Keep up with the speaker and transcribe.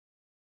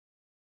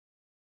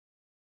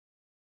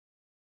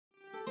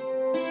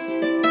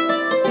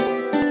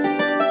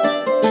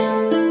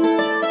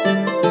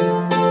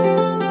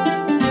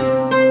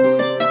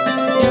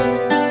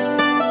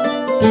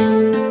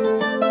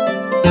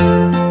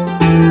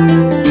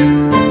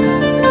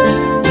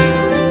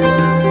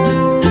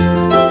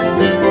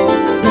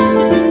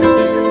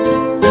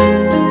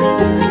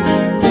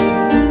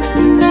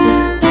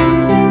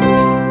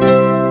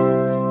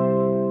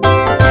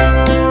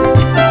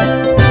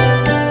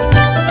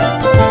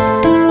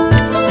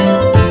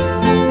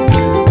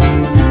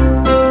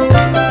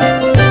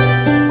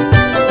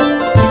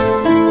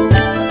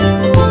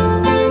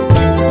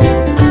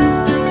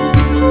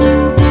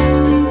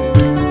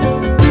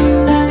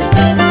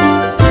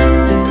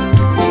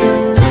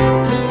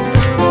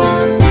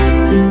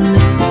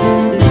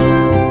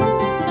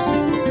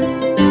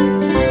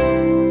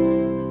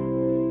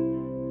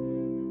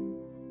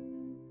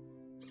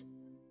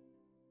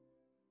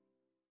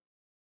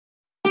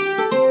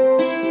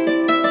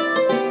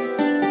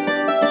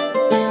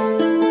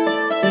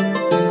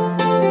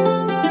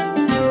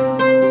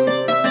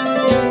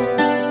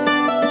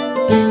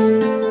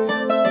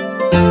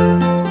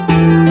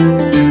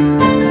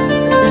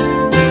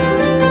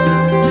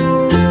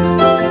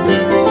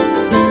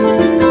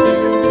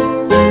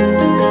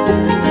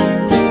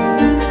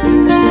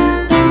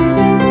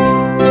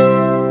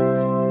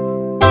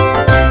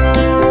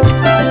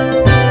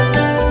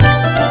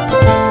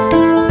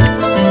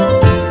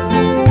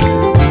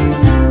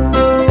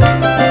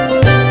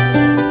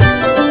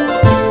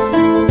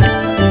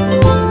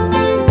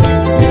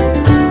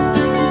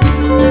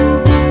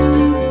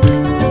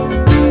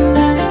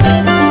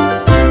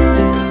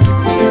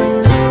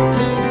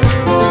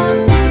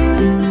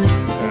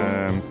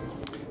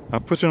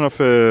putting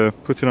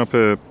up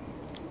a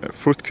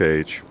fruit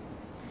cage,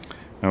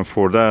 and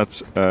for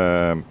that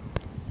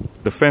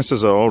the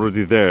fences are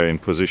already there in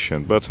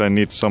position, but I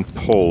need some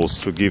poles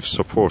to give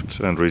support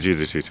and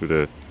rigidity to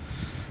the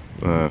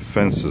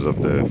fences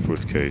of the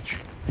fruit cage.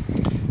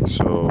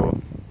 So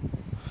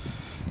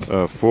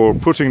for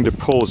putting the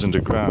poles in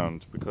the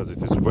ground, because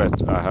it is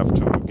wet, I have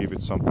to give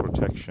it some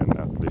protection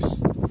at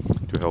least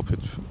to help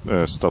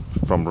it stop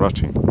from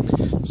rotting.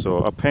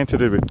 So I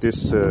painted it with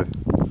this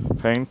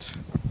paint.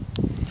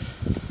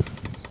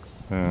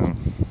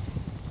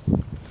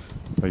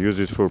 I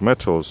used it for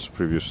metals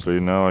previously,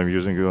 now I'm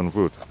using it on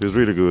wood. It's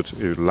really good,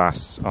 it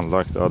lasts,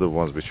 unlike the other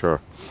ones which are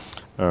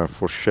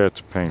for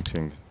shed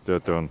painting. They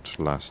don't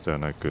last, they're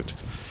not good.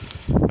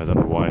 I don't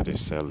know why they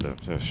sell them.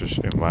 It's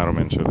just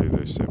environmentally,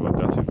 they say, but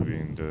that will be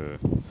in the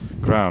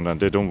ground and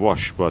they don't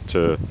wash. But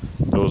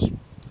those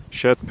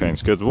shed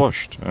paints get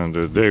washed and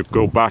they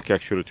go back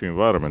actually to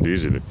environment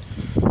easily.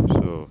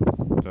 So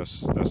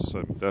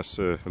that's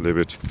a little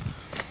bit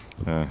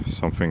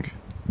something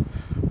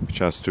which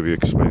has to be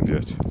explained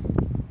yet.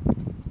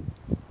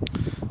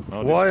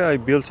 Why I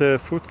built a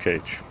fruit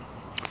cage?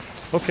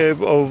 Okay,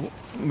 well,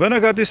 when I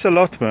got this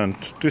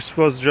allotment, this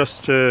was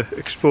just an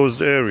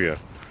exposed area.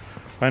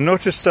 I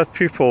noticed that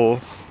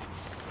people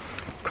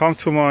come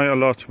to my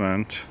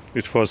allotment.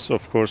 It was,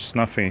 of course,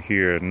 nothing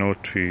here, no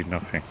tree,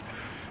 nothing,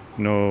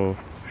 no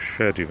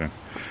shed even.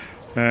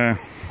 I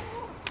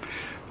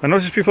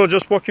noticed people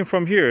just walking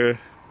from here,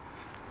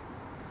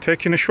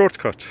 taking a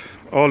shortcut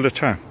all the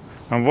time.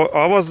 And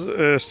I was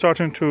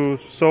starting to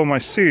sow my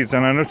seeds,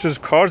 and I noticed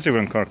cars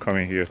even are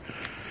coming here.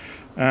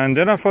 And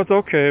then I thought,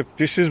 okay,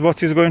 this is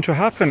what is going to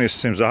happen, it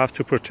seems. I have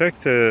to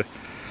protect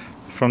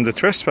from the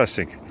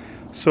trespassing.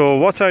 So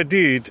what I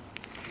did,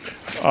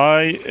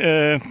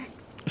 I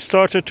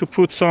started to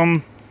put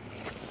some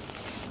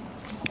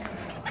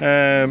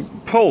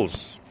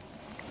poles.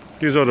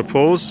 These are the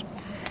poles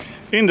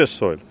in the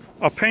soil.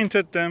 I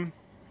painted them,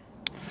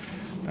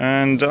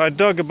 and I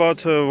dug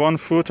about 1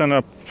 foot and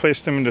I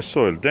placed them in the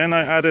soil. Then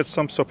I added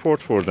some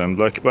support for them,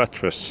 like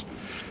buttress.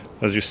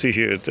 As you see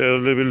here, they're a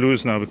little bit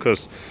loose now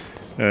because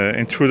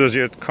intruders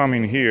yet come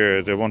in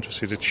here. They want to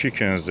see the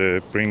chickens. They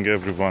bring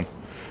everyone,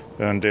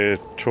 and they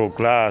throw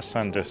glass,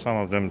 and some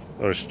of them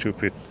are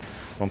stupid.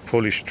 Don't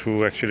polish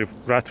through actually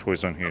rat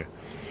poison here.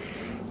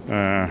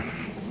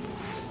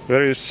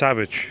 Very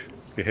savage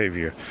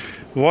behavior.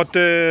 What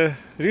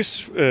this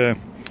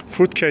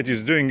fruit cage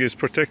is doing is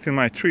protecting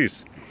my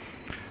trees.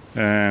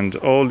 And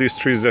all these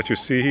trees that you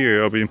see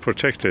here are being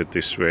protected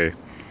this way.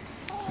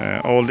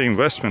 All the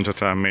investment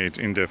that I made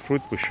in the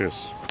fruit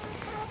bushes,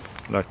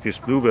 like this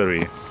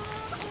blueberry,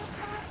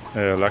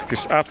 like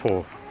this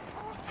apple,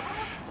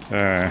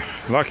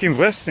 like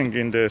investing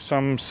in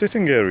some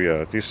sitting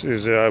area. This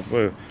is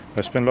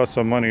I spent lots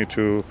of money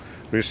to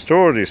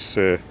restore this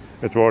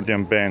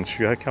Edwardian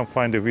bench. I can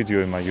find a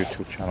video in my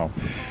YouTube channel.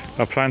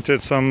 I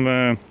planted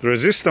some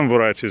resistant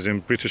varieties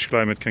in British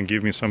climate, can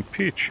give me some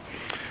peach.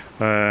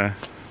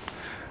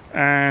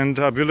 And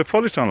I built a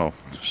polytunnel.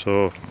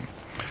 So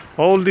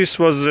all this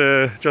was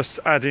just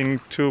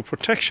adding to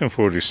protection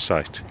for this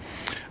site.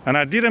 And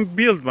I didn't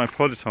build my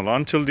polytunnel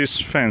until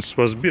this fence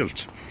was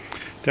built.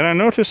 Then I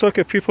noticed,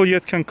 okay, people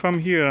yet can come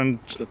here and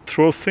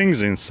throw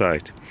things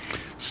inside.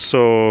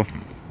 So,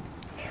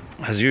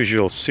 as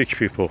usual, sick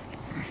people,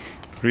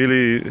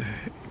 really,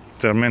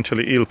 they're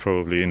mentally ill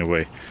probably in a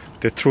way.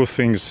 They throw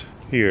things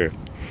here.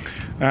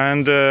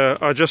 And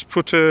I just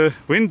put a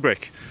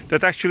windbreak.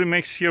 That actually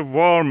makes here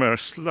warmer,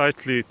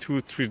 slightly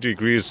 2-3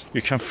 degrees.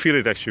 You can feel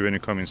it actually when you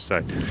come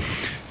inside.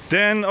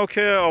 Then,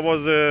 okay,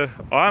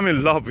 I'm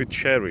in love with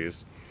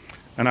cherries,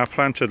 and I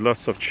planted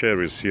lots of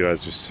cherries here,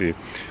 as you see.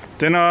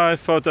 Then I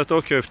thought that,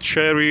 okay,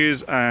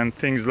 cherries and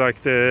things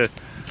like the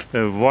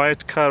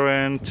white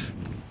currant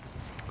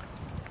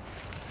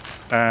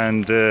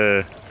and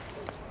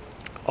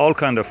all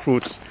kind of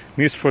fruits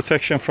needs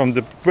protection from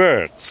the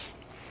birds.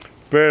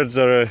 Birds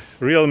are a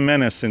real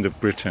menace in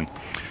Britain.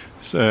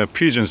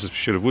 Pigeons,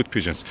 especially wood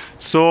pigeons.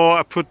 So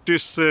I put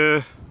this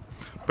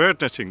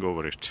bird netting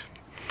over it.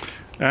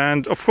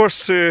 And of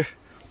course, it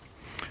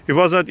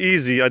was not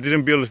easy. I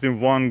didn't build it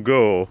in one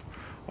go.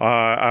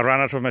 I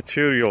ran out of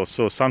material.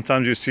 So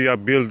sometimes you see I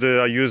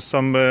use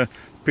some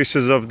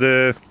pieces of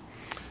the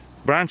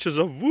branches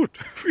of wood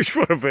which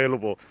were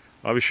available.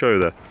 I will show you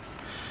that.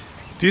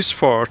 This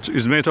part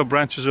is made of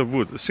branches of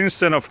wood. Since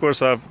then, of course,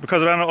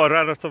 because I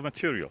ran out of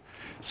material.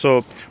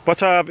 So,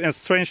 but I have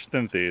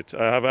strengthened it.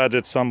 I have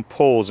added some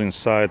poles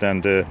inside,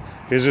 and it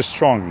is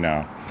strong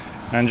now.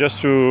 And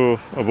just to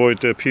avoid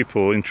the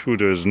people,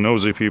 intruders,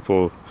 nosy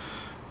people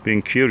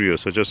being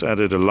curious, I just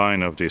added a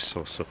line of this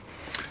also.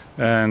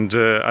 And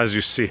as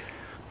you see,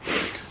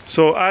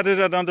 so added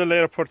another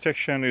layer of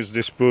protection is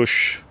this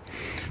bush,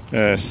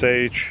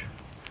 sage,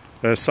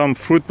 some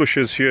fruit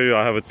bushes here.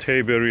 I have a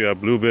tayberry, a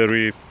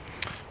blueberry.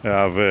 I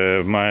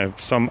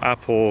have some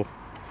apple,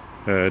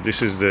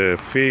 this is the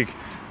fig,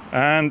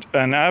 and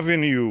an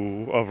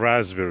avenue of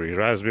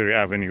raspberry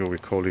avenue we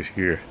call it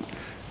here.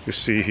 You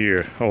see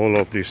here all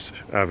of this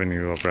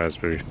avenue of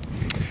raspberry,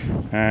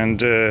 and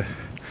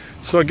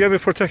so I gave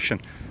it protection.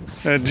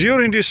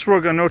 During this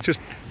work, I noticed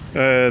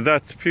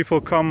that people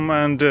come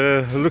and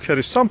look at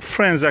it. Some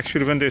friends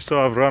actually, when they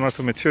saw I've run out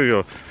of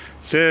material,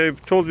 they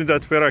told me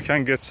that where I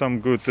can get some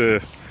good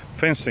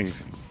fencing,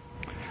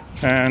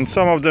 and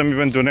some of them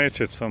even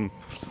donated some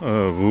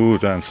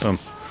wood and some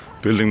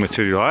building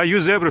material. I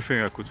use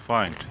everything I could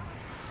find,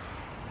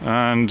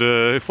 and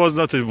it was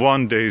not a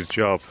one day's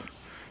job.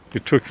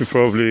 It took me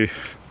probably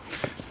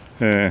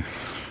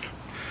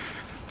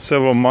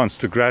several months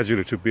to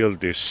gradually to build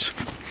this.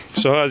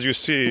 So as you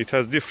see, it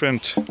has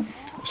different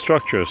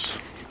structures.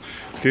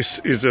 This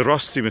is a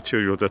rusty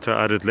material that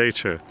I added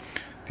later.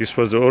 This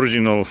was the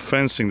original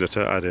fencing that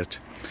I added.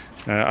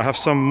 I have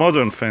some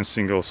modern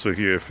fencing also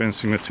here,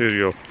 fencing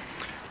material.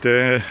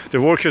 The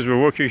workers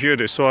were working here,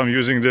 they saw I'm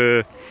using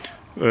the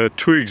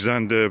twigs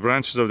and the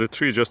branches of the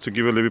tree just to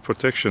give a little bit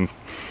protection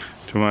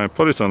to my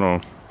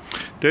polytunnel.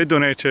 They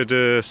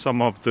donated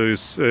some of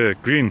this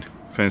green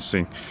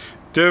fencing.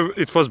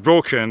 It was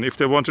broken. If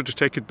they wanted to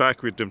take it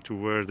back with them to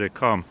where they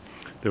come,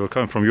 they were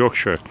coming from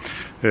Yorkshire,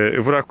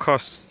 it would have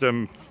cost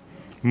them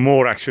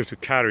more actually to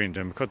carrying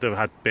them, because they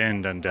had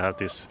bend and they had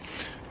these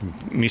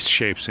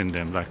misshapes in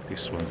them, like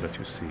these ones that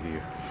you see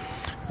here.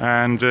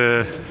 And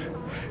it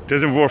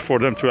didn't work for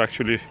them to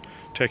actually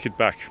take it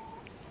back.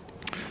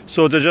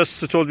 So they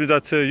just told me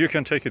that you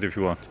can take it if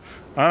you want.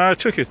 And I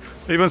took it.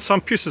 Even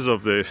some pieces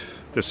of the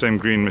same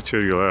green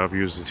material, I have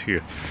used it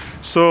here.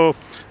 So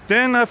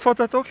then I thought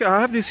that, okay,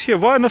 I have this here,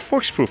 why not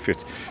foxproof it?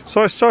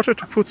 So I started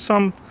to put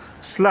some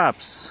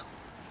slabs.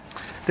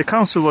 The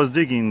council was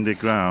digging the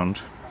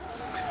ground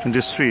in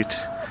the street,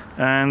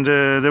 and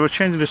they were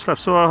changing the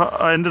slabs. So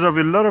I ended up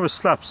with a lot of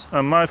slabs.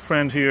 And my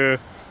friend here,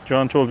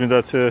 John, told me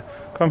that,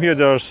 come here,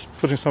 they're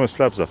putting some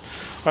slabs up.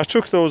 I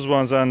took those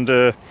ones and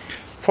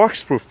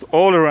foxproofed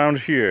all around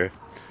here.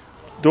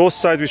 Those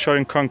sides which are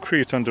in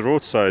concrete on the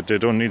roadside, they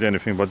don't need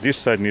anything, but this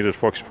side needed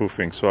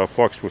foxproofing, so I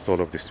foxproofed all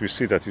of this. We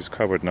see that it's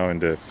covered now in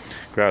the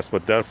grass,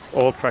 but they're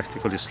all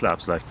practically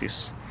slabs like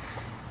this.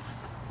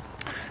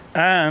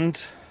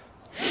 And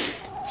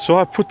so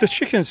I put the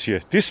chickens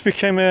here. This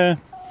became a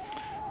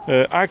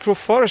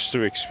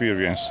agroforestry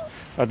experience.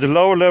 At the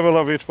lower level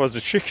of it was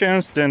the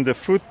chickens, then the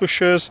fruit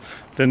bushes,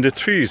 then the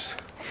trees.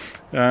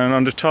 And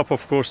on the top,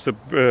 of course, the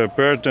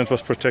bird net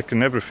was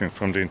protecting everything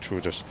from the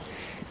intruders.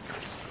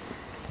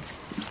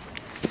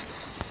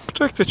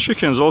 Protect the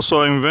chickens,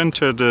 also I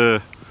invented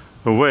a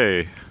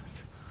way.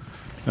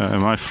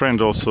 My friend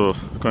also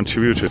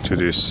contributed to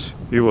this.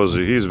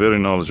 He's very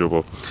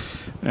knowledgeable,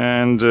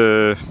 and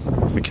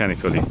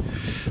mechanically,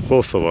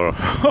 both of our.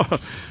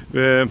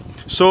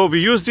 So we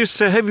use this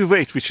heavy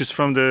weight, which is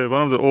from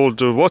one of the old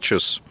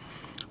watches,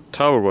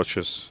 tower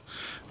watches.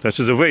 That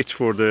is a weight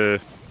for the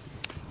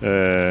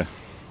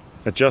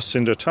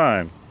adjusting the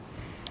time.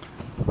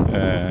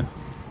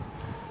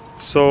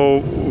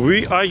 So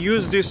I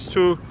use this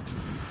to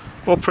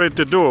operate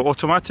the door.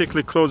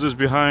 Automatically closes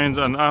behind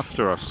and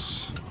after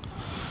us.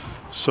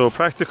 So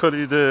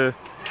practically the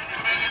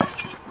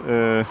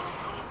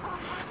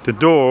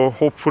door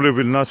hopefully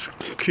will not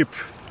keep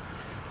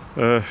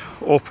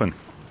open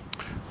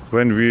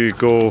when we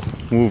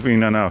move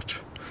in and out.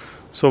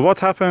 So what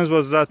happens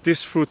was that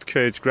this fruit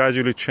cage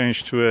gradually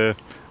changed to a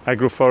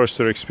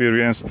agroforestry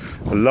experience.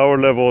 The lower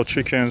level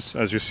chickens,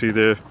 as you see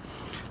there,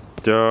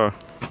 they are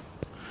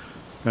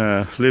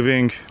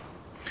living.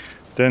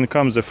 Then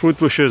comes the fruit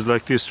bushes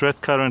like this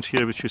red currant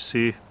here, which you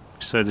see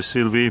beside the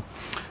Sylvie.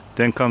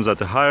 Then comes at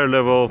the higher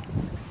level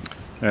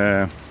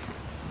the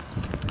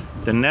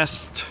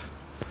nest,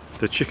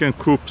 the chicken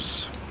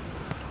coops,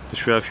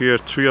 which we have here,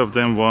 3 of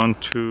them, 1,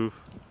 2,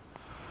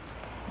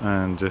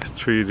 and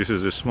 3. This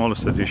is the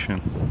smallest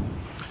addition.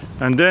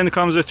 And then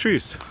comes the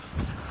trees,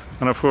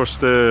 and of course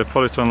the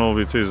polytunnel,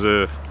 which has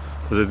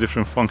a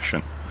different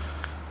function.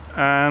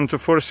 And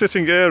for a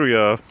sitting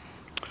area,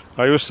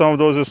 I use some of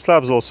those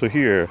slabs also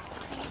here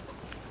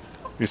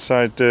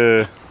beside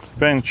the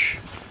bench.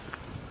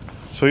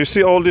 So you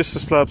see all these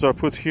slabs are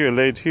put here,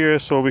 laid here,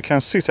 so we can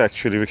sit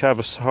actually. We have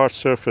a hard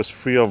surface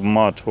free of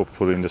mud,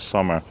 hopefully in the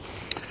summer.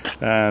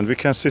 And we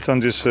can sit on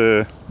this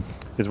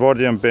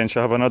Edwardian bench.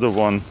 I have another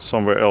one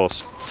somewhere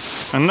else.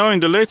 And now in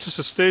the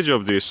latest stage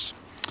of this,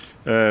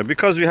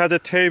 because we had a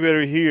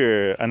tayberry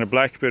here and a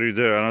blackberry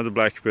there, another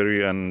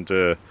blackberry, and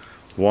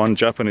one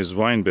Japanese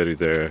wineberry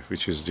there,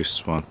 which is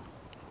this one.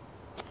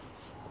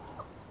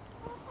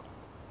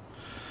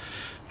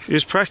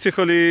 Is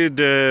practically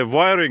the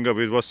wiring of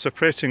it was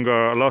separating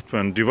our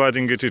allotment,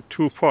 dividing it into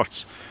 2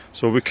 parts.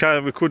 So we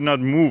could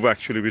not move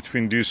actually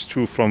between these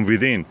 2 from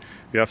within.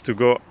 We have to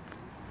go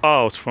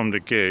out from the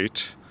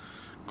gate,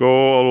 go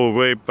all the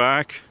way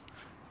back,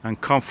 and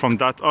come from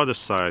that other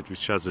side,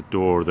 which has a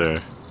door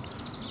there.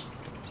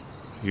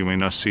 You may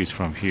not see it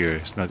from here,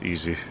 it's not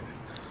easy.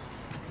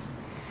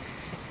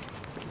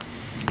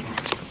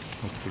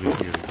 Hopefully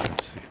here you can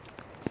see.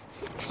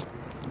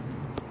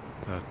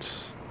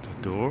 That's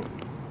the door.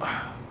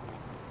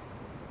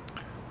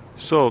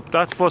 So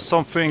that was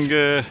something,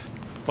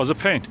 was a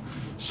pain.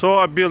 So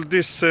I built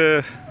this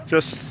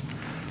just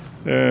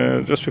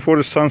before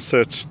the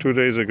sunset 2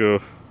 days ago.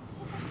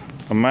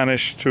 I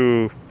managed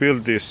to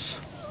build this.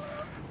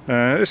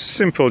 It's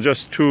simple,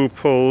 just 2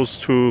 poles,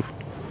 2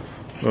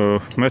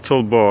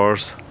 metal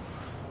bars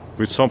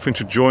with something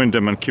to join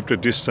them and keep the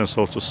distance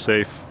also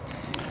safe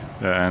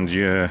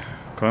and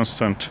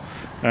constant.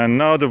 And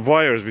now the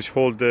wires which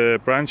hold the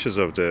branches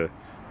of the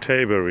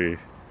tayberry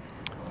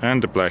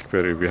and the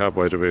blackberry, we have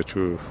by the way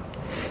to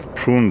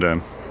prune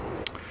them,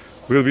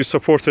 will be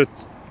supported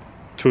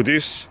to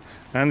this,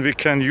 and we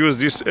can use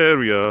this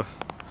area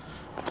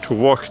to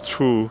walk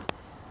through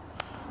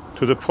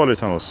to the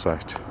polytunnel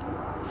site.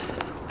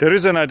 The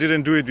reason I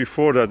didn't do it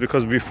before that,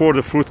 because before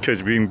the fruit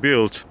cage being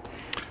built,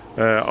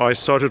 I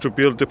started to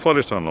build the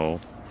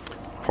polytunnel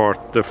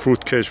part, the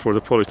fruit cage for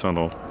the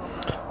polytunnel,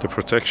 the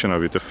protection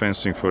of it, the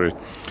fencing for it.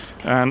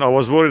 And I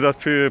was worried that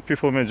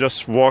people may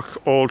just walk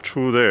all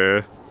through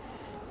there,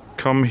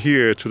 come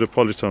here to the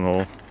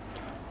polytunnel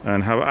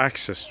and have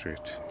access to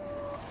it.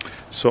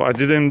 So I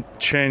didn't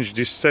change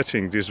this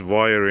setting, these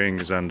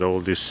wirings and all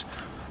these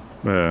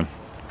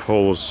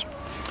poles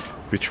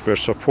which were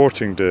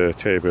supporting the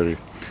tayberry.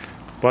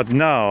 But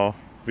now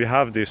we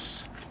have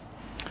this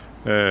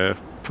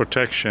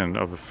protection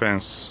of the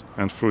fence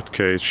and fruit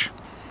cage,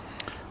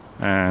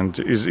 and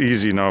it's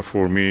easy now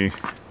for me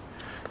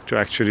to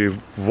actually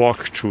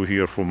walk through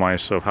here for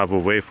myself, have a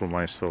way for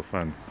myself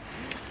and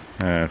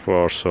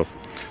for ourselves.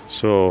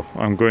 So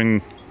I'm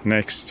going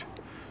next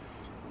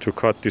to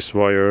cut these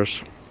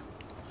wires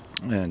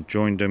and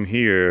join them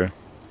here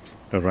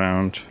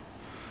around,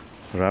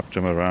 wrap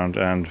them around,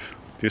 and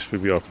this will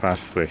be our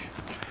pathway.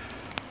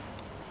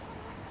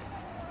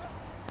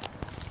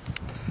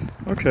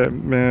 Okay,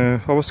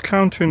 I was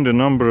counting the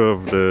number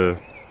of the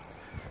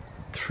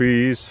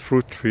trees,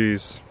 fruit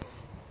trees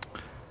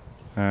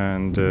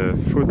and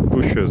fruit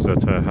bushes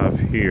that I have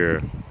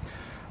here.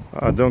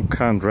 I don't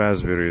count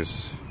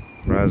raspberries.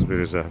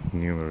 Raspberries I have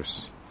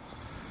numerous,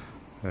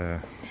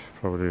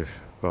 probably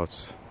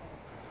about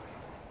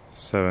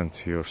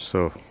 70 or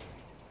so,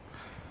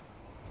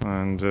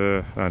 and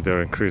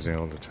they're increasing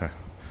all the time.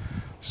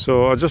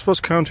 So I just was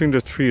counting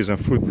the trees and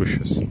fruit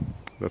bushes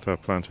that I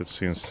planted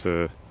since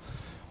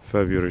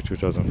February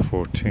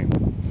 2014,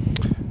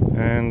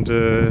 and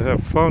I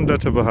found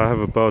that I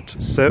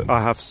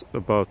have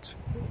about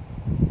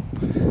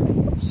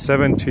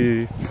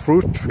 70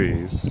 fruit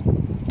trees,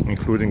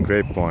 including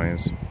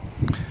grapevines,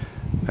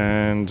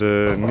 and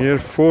near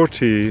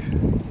 40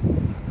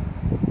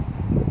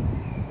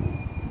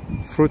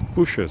 fruit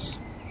bushes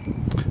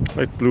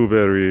like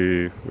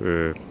blueberry,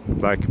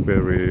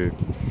 blackberry,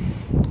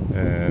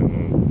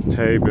 and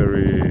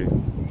tayberry,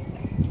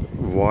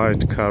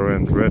 white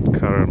currant, red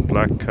currant,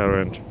 black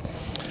currant,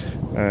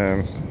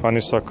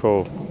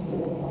 honeysuckle,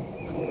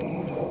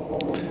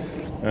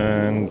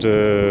 and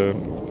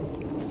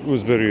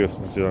gooseberry.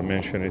 Did I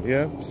mention it?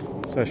 Yeah,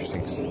 such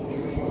things.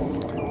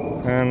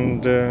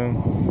 And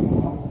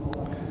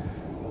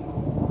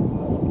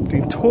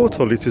in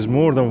total it is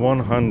more than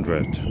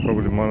 100,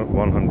 probably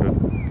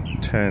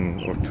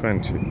 110 or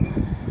 20.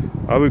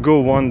 I will go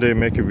one day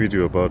make a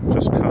video about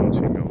just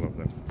counting all of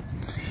them.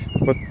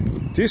 But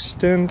this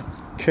then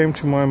came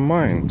to my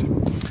mind.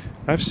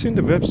 I've seen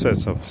the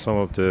websites of some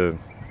of the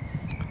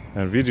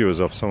and videos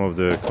of some of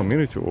the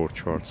community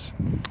orchards.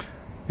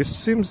 It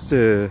seems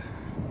this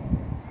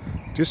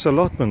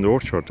allotment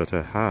orchard that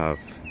I have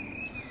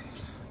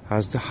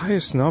has the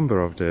highest number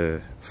of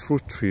the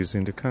fruit trees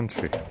in the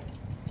country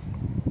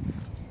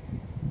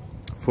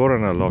for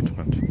an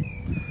allotment.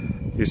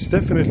 It's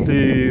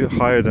definitely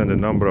higher than the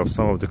number of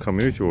some of the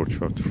community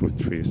orchard fruit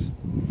trees.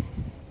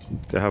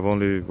 They have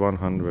only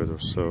 100 or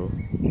so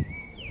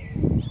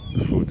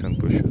fruit and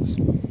bushes.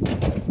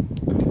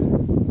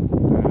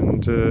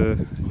 And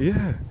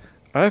yeah,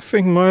 I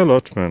think my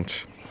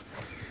allotment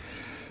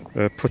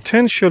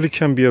potentially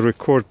can be a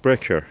record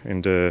breaker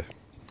in the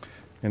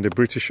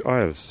British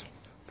Isles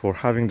for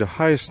having the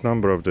highest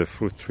number of the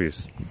fruit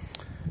trees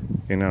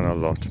in an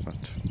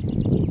allotment.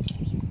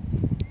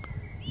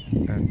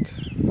 And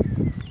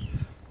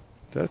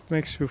that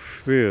makes you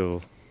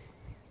feel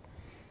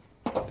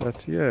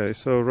that, yeah,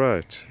 it's all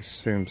right. It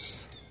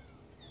seems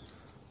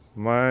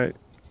my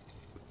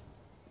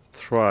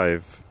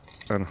thrive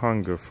and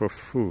hunger for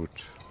food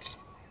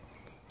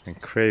and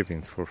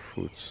craving for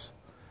foods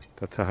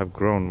that I have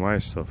grown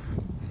myself,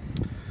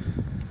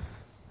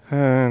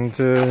 and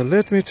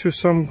led me to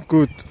some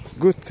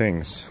good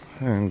things,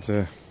 and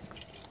it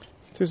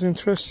is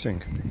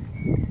interesting.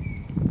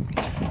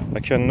 I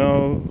can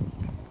now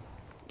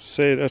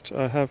say that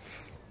I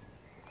have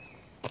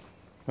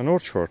an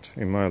orchard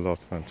in my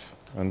allotment,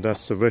 and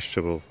that's the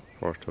vegetable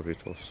part of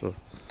it also.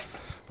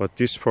 But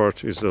this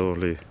part is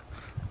only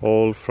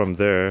all from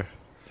there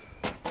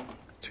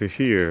to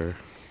here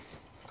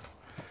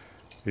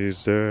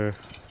is their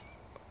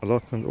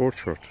allotment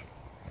orchard.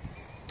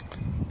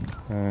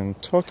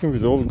 And talking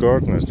with old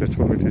gardeners, they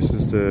told me this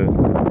is the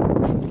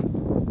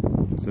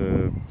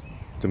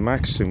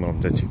maximum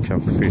that you can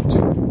fit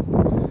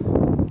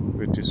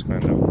with with this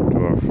kind of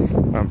dwarf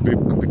and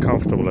be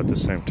comfortable at the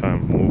same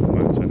time,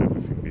 movement and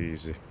everything be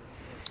easy.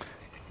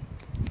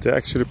 They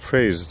actually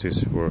praise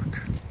this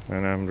work,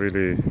 and I'm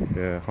really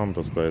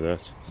humbled by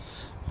that.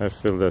 I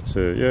feel that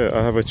yeah,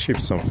 I have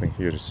achieved something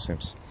here, it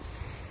seems.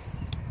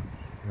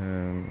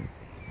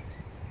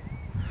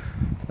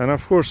 And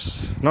of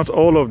course, not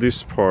all of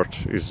this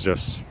part is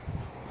just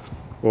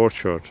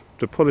orchard.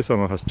 The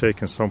polytunnel has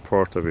taken some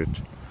part of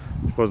it.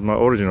 It was my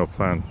original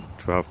plan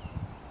to have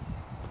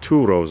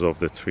 2 rows of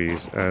the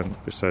trees and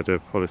beside the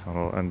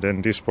polytunnel, and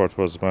then this part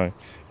was my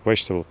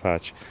vegetable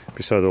patch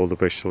beside all the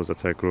vegetables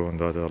that I grew on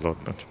the other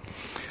allotment.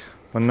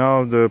 And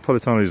now the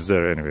polytunnel is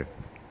there anyway.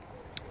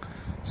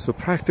 So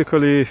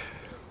practically,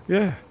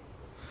 yeah,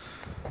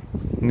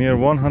 near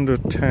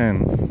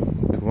 110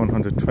 to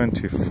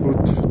 120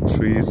 fruit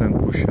trees and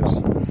bushes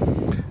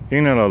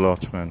in an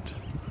allotment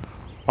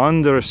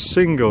under a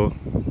single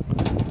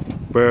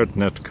bird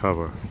net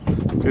cover.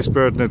 This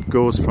bird net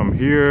goes from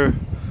here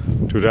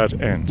to that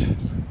end,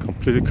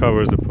 completely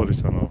covers the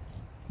polytunnel.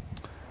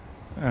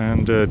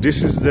 And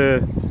this is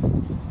the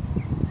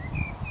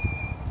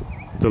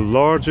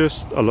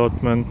largest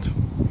allotment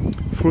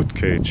fruit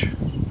cage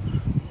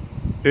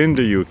in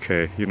the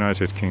UK,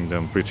 United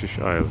Kingdom, British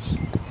Isles,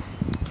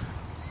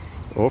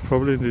 or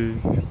probably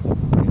in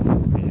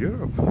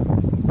Europe.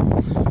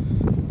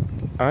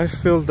 I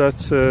feel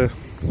that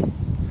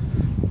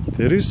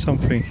there is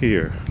something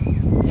here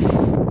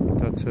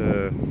that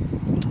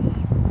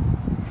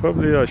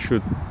probably I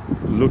should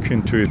look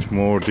into it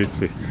more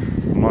deeply.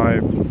 My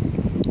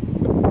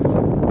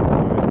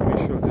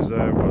initial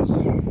desire was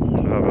to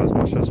have as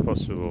much as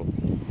possible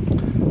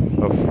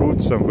of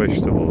fruits and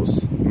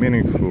vegetables,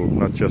 meaningful,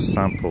 not just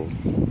samples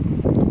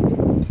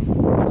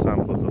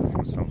of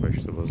fruits and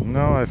vegetables.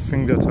 Now I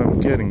think that I'm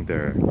getting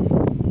there.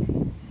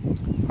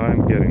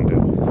 I'm getting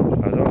there.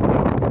 I don't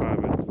have a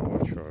private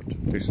orchard.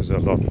 This is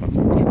allotment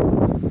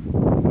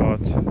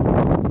orchard.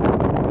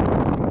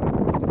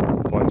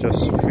 But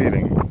just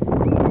feeling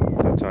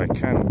that I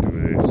can do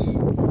this,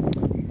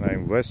 I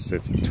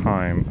invested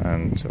time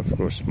and of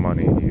course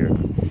money here.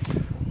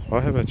 I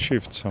have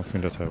achieved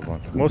something that I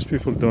want. Most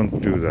people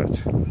don't do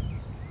that.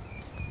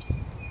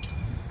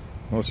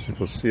 Most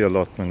people see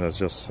allotment as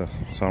just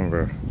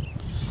somewhere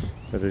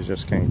that they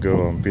just can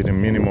go and with the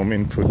minimum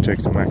input take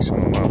the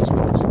maximum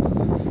output.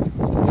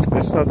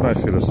 It's not my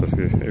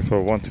philosophy. If I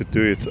want to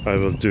do it, I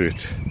will do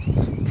it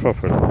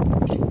properly.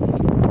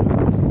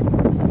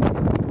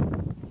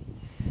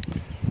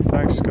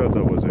 Thanks God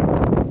that was it.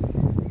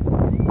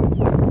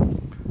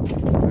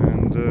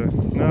 And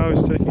now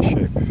it's taking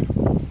shape.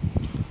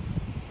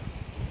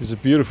 It's a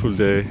beautiful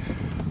day.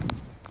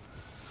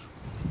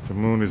 The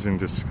moon is in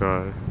the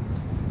sky.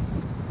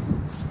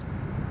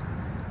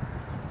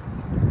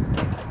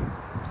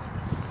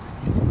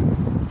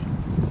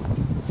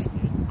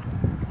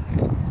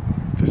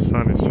 The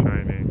sun is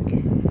shining.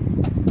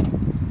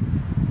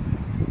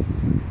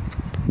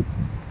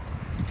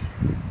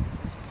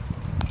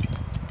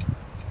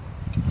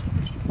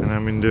 And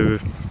I'm in the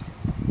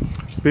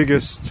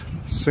biggest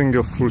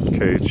single fruit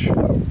cage,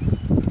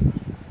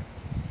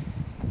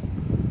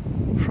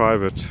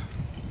 private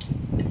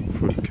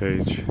fruit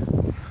cage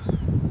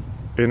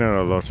in an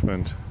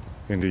allotment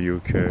in the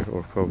UK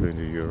or probably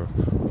in Europe.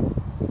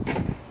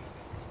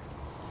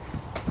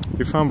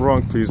 If I'm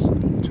wrong, please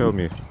tell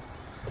me.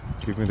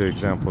 Give me the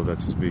example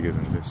that is bigger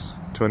than this.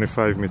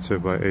 25 meter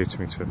by 8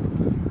 meter,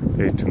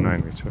 8 to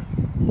 9 meter.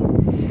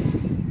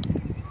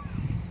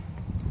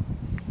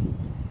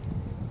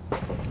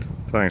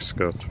 Thanks,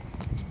 Scott.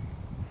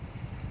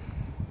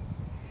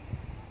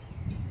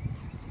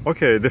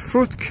 Okay, the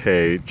fruit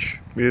cage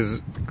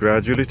is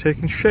gradually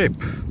taking shape.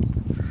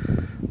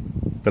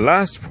 The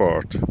last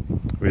part,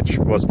 which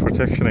was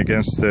protection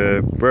against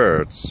the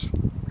birds,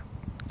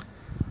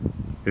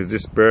 is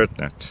this bird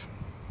net.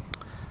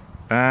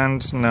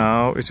 And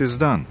now it is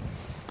done.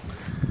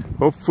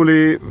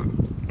 Hopefully,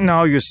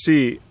 now you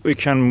see we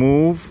can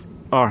move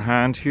our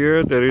hand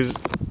here. There is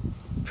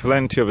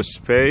plenty of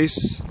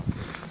space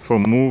for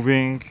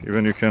moving.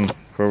 Even you can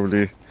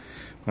probably,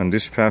 on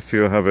this path,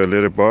 you have a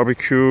little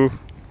barbecue.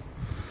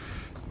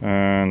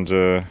 And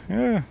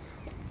yeah,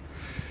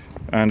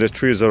 and the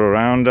trees are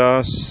around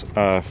us,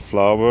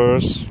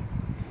 flowers,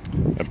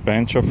 a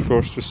bench of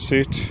course to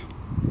sit,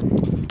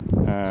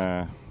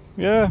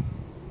 yeah,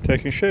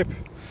 taking shape.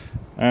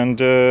 And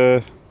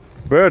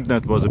bird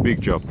net was a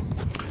big job.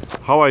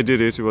 How I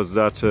did it was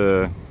that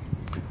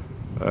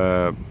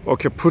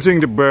okay, putting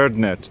the bird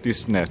net,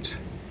 this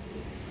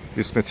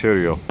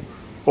material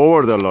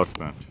over the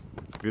allotment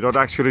without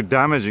actually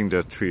damaging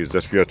the trees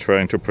that we are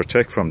trying to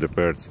protect from the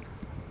birds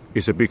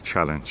is a big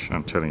challenge,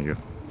 I'm telling you.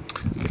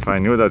 If I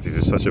knew that it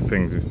is such a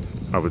thing,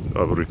 I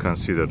would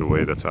reconsider the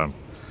way that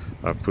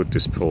I've put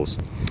these poles.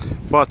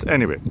 But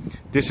anyway,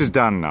 this is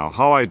done now.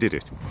 How I did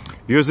it?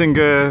 Using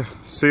a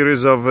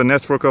series of a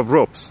network of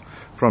ropes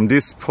from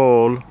this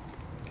pole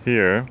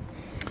here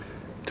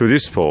to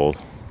this pole,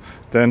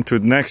 then to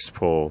the next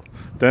pole,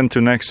 then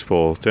to next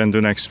pole, then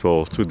to next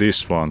pole, to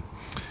this one.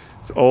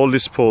 All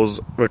these poles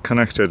were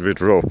connected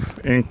with rope,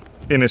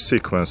 in a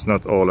sequence,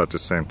 not all at the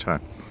same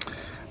time.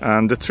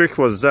 And the trick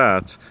was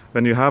that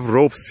when you have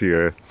ropes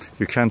here,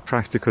 you can't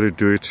practically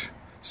do it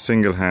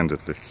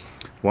single-handedly.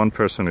 One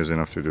person is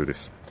enough to do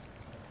this.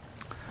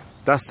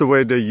 That's the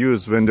way they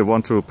use when they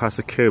want to pass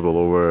a cable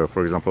over,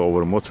 for example,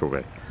 over a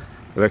motorway,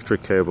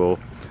 electric cable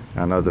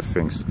and other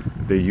things.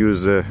 They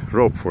use a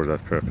rope for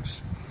that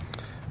purpose.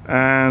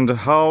 And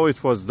how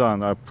it was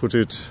done, I put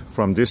it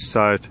from this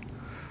side,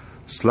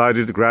 slide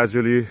it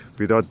gradually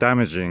without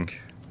damaging,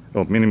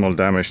 or minimal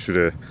damage to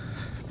the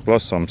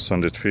blossoms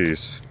on the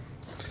trees.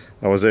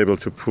 I was able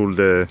to pull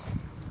the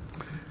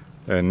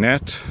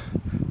net.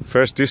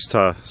 First this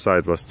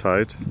side was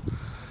tied,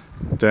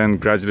 then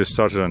gradually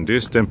started on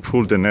this, then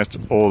pulled the net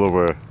all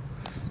over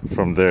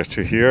from there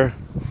to here.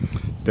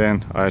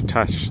 Then I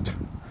attached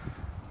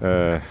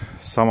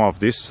some of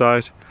this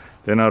side,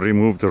 then I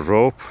removed the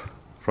rope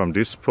from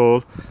this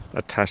pole,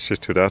 attached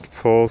it to that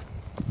pole,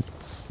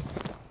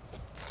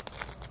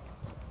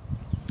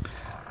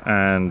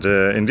 and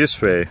in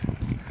this way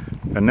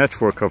a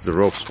network of the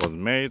ropes was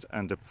made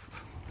and the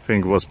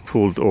thing was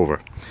pulled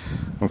over.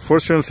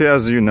 Unfortunately,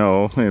 as you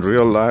know, in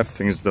real life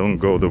things don't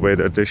go the way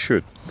that they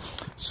should,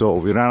 so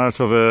we ran out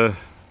of a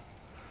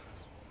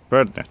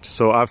bird net,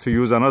 so I have to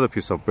use another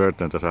piece of bird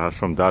net that I had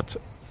from that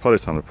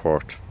polytunnel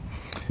report.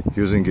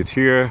 Using it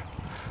here,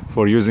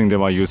 for using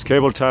them I used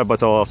cable tie,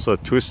 but I also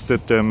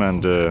twisted them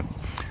and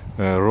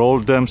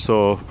rolled them,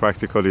 so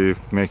practically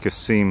make a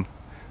seam,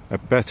 a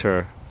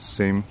better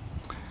seam,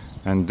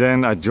 and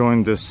then I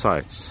joined the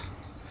sides.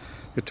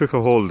 It took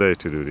a whole day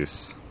to do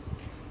this.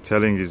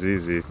 Telling is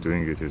easy,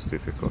 doing it is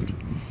difficult.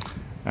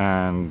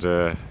 And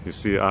you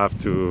see I have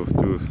to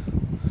do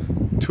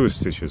 2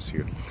 stitches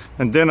here,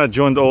 and then I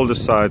joined all the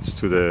sides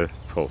to the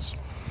poles.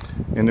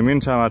 In the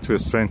meantime I had to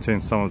strengthen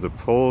some of the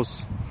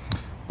poles,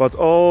 but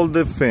all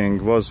the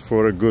thing was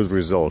for a good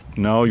result.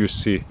 Now you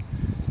see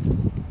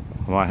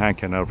my hand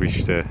cannot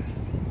reach the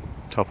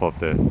top of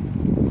the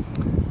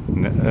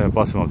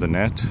bottom of the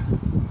net.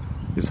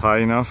 It's high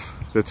enough.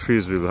 The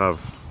trees will have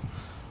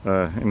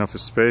enough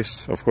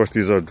space. Of course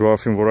these are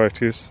dwarfing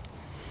varieties,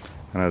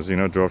 and as you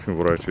know, dwarfing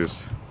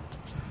varieties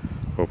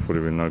hopefully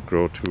will not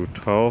grow too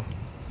tall,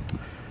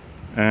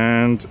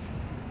 and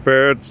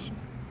birds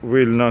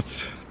will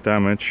not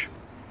damage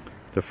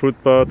the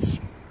fruit buds.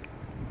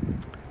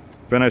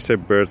 When I say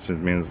birds, it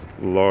means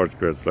large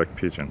birds like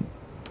pigeon.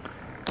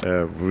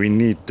 We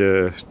need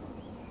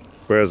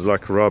birds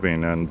like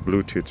robin and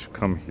blue-tit to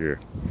come here,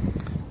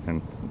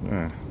 and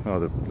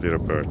other little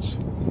birds.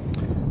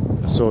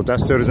 So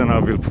that's the reason I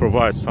will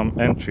provide some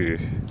entry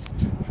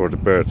for the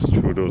birds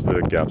through those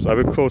little gaps. I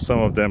will close some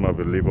of them, I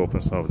will leave open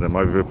some of them.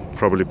 I will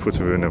probably put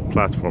it in a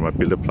platform. I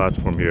build a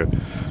platform here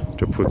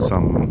to put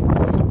some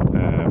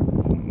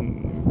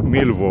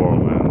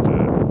mealworm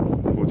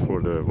and food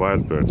for the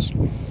wild birds.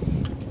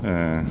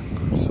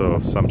 So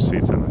some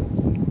seeds and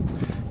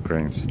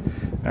grains.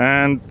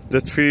 And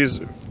the trees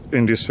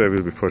in this way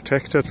will be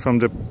protected from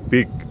the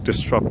big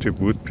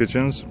disruptive wood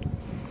pigeons.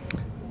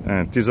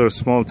 And these are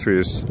small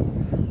trees.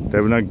 They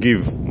will not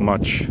give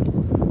much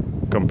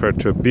compared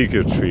to a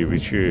bigger tree,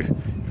 which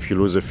if you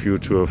lose a few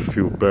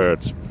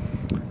birds,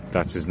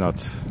 that is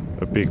not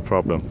a big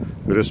problem.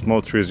 With the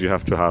small trees you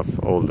have to have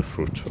all the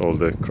fruit, all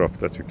the crop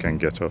that you can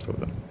get out of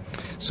them.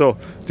 So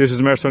this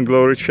is Merton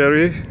Glory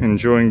Cherry,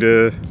 enjoying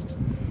the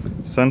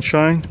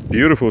sunshine,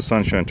 beautiful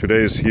sunshine.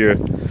 Today is here,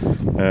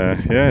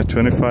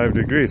 25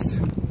 degrees.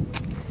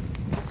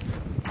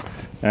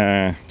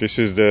 This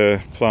is the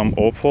plum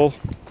opal.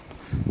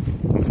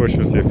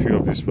 Unfortunately, a few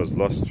of this was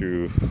lost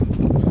during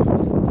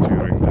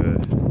the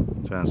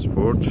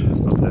transport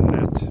of the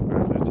net.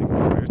 We're letting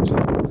over it,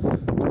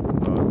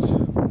 but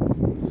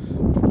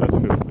that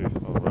will be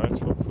all right,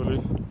 hopefully.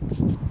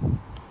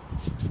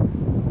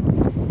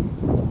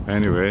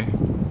 Anyway,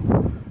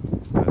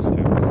 as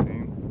can be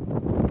seen,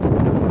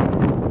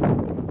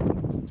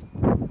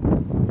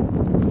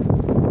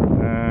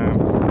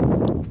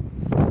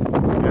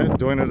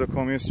 Doina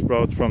Docomis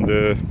brought from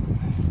the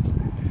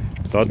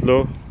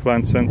Ludlow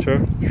Plant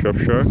Center,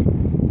 Shropshire,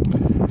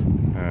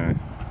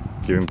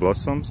 giving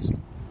blossoms.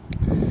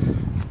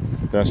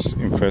 That's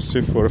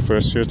impressive for a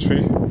first year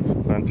tree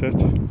planted.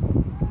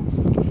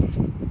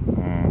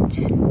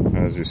 And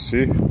as you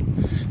see,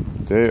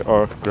 they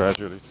are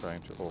gradually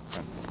trying to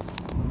open.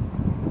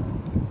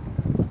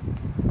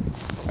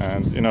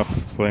 And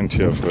enough,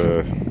 plenty of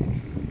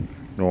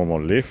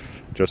normal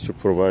leaf just to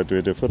provide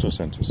with the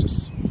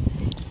photosynthesis.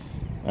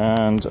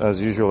 And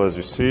as usual, as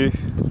you see,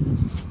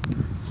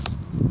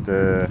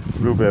 the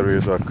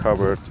blueberries are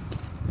covered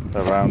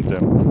around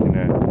them in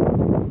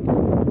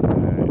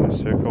a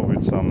circle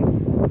with some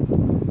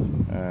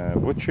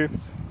wood chip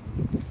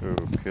to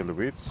kill the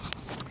weeds.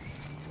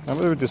 I'm a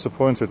little bit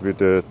disappointed with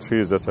the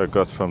trees that I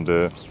got from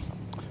the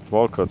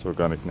Walcott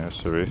Organic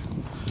Nursery.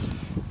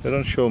 They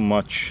don't show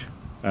much,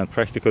 and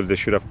practically they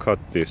should have cut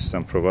this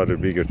and provided a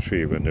bigger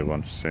tree when they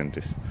want to send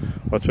this.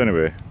 But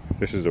anyway,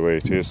 this is the way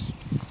it is.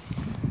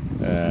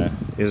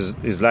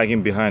 Is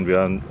lagging behind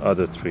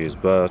other trees,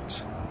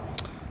 but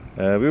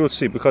we will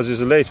see, because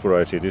it's a late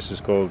variety. This is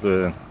called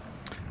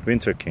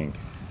Winter King.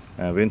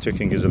 Winter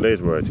King is a late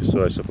variety,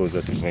 so I suppose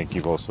that it may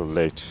give also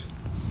late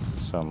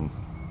some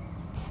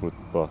fruit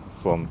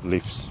from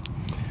leaves.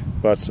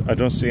 But I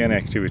don't see any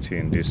activity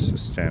in these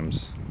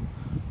stems,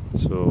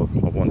 so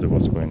I wonder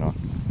what's going on.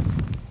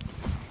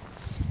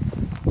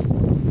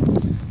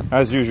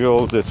 As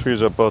usual, the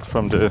trees are bought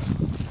from the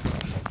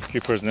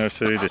Keeper's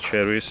Nursery. The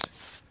cherries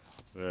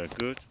were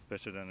good,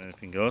 better than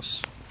anything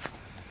else.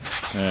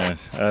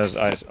 As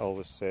I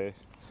always say,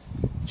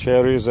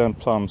 cherries and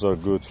plums are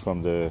good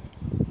from the,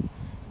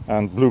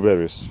 and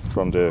blueberries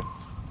from the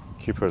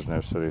Keeper's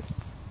Nursery.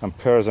 And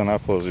pears and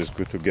apples is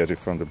good to get it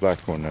from the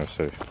Blackmore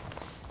Nursery.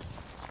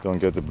 Don't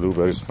get the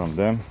blueberries from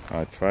them.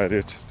 I tried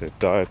it, they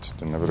died,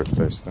 they never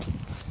replaced them.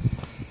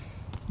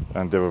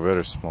 And they were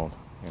very small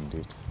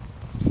indeed.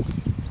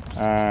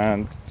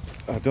 And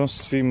I don't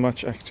see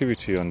much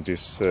activity on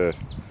this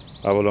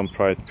Avalon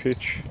Pride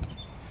peach.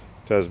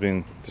 It has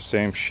been the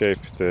same shape,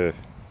 the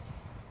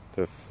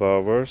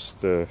flowers,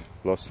 the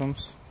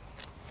blossoms.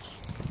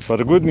 But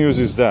the good news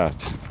is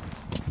that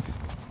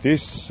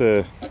this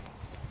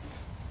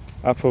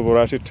apple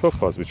variety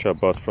topaz, which I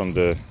bought from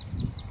the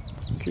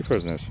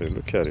Keeper's Nursery,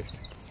 look at it.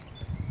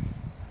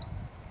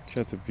 Look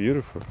at the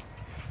beautiful.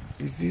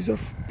 These are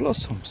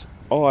blossoms.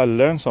 Oh, I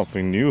learned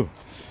something new.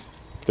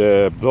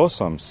 The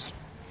blossoms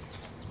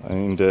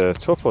in the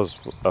topaz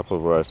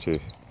apple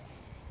variety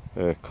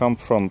come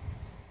from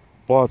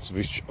buds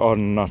which are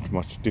not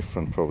much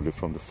different probably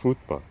from the fruit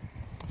bud,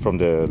 from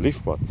the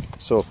leaf bud.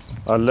 So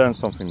I learned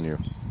something new.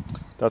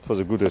 That was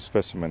a good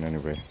specimen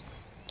anyway.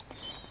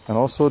 And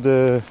also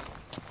the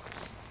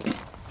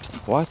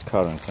white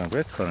currants and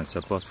red currants I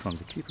bought from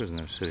the Keeper's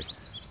Nursery.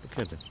 Look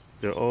at them.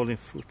 They're all in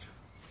fruit.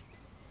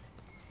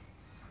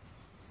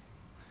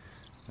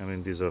 I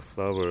mean, these are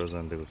flowers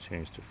and they will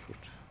change to fruit,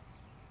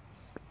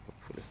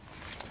 hopefully.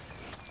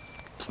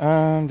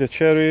 And the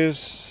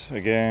cherries,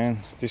 again,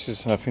 this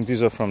is, I think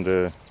these are from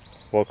the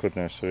Walcott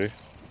Nursery.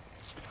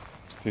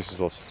 This is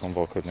also from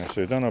Walcott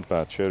Nursery. They're not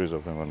bad, cherries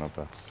of them are not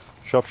bad.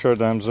 Shropshire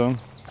damson,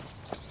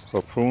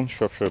 or prune,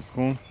 Shropshire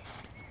prune.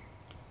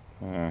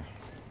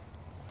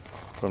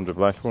 From the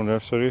Blackmore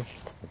Nursery.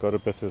 I got a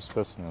better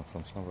specimen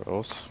from somewhere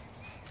else.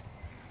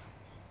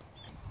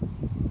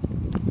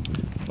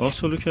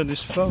 Also look at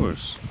these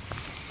flowers.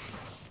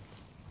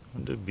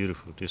 And they're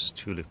beautiful, these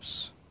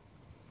tulips.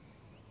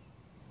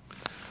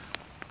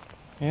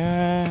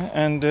 Yeah,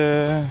 and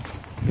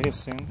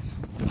hyacinth,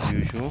 as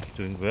usual,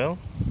 doing well.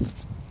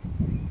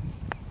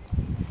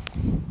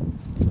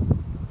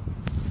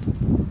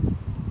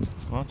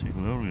 What a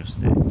glorious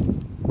day.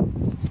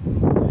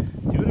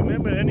 Do you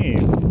remember any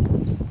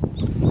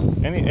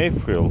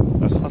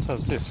April as hot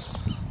as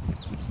this?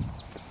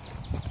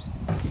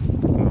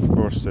 And of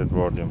course the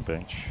Edwardian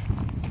bench.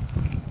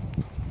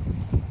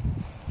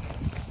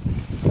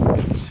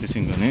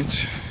 Sitting on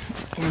it,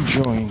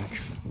 enjoying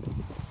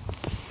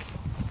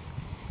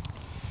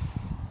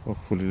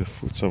hopefully the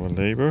fruits of our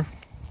labor.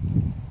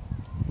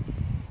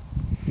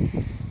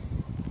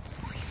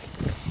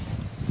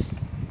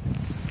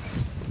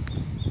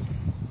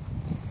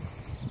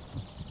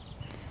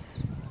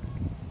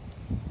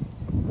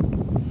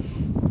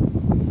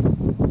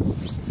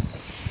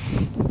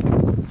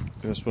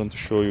 Just want to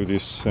show you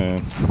these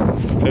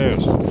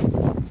pears.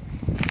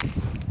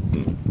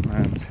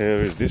 And pear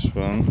is this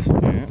one.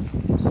 Yeah.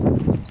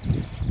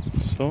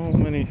 So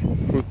many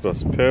fruit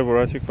buds. Pear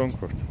variety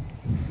Concord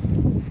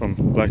from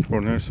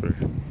Blackmore Nursery.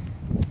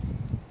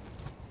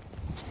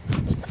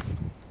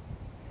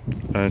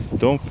 I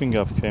don't think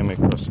I've came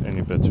across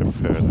any better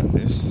pear than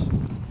this.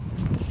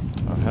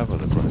 I have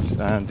other varieties.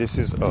 And this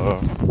is our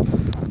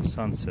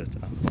sunset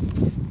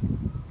apple.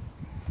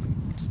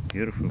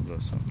 Beautiful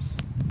blossoms.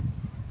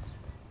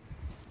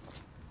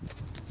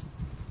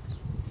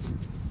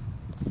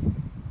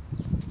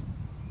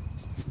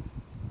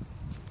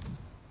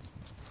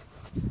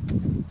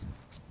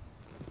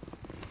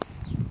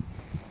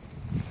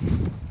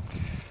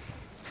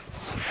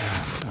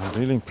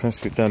 I'm really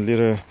impressed with that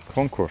little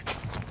Concord.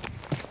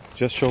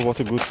 Just show what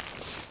a good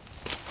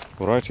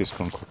variety is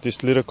Concord.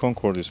 This little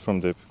Concord is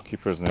from the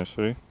Keeper's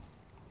Nursery.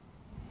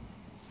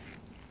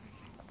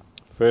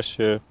 First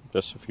year,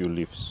 just a few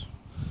leaves.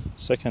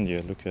 Second year,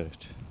 look at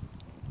it.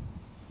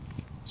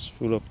 It's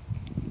full of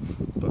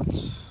fruit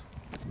buds.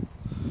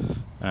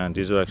 And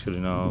these are actually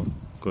now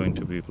going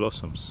to be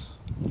blossoms.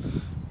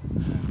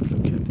 And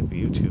look at the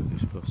beauty of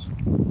this blossom.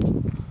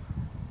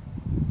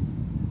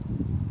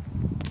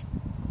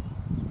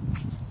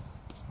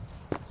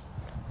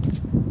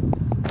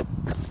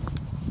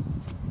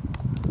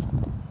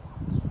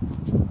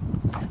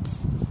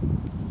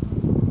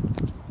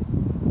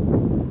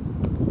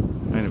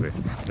 Anyway,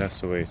 that's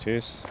the way it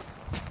is.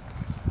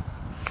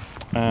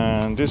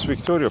 And this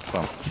Victoria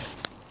plum.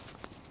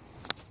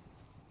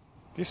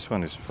 This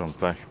one is from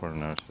Blackmore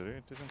Nursery.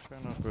 It didn't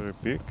turn out very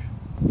big,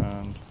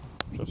 and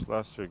just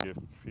last year gave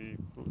 3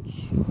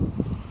 fruits,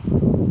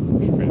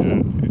 which we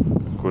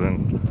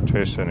couldn't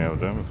taste any of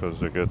them because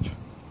they get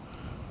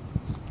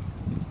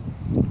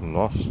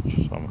lost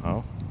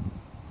somehow.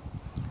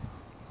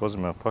 It was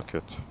in my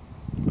pocket,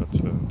 but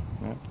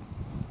Yeah.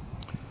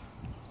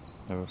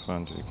 Never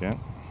found it again.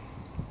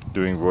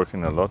 Doing work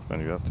in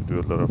allotment, you have to do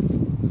a lot of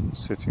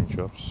sitting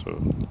jobs, so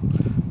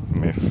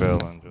you may fail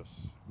and just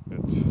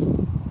get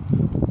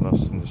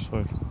lost in the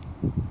soil.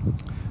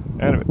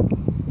 Anyway,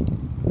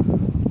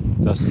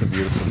 that's the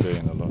beautiful day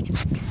in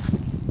allotment.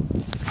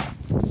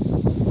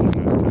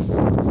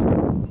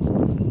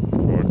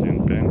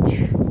 Guardian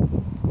bench.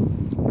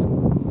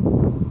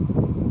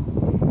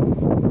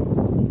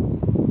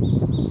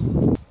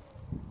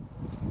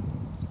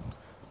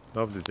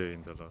 Lovely day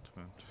in the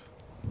allotment.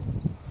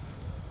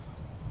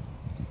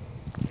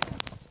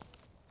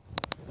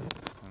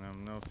 And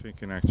I'm now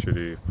thinking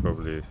actually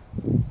probably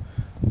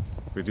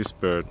with this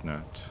bird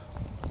net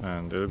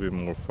and a little bit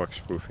more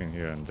foxproofing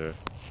here and there,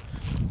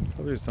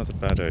 probably it's not a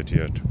bad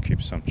idea to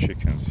keep some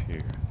chickens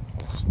here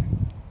also.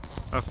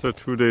 After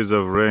 2 days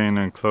of rain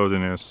and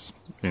cloudiness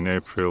in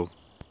April,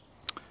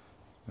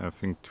 I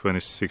think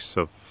 26th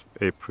of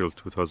April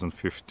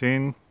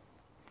 2015,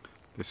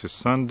 this is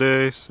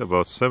Sunday, it's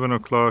about 7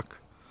 o'clock.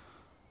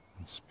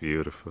 It's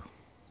beautiful.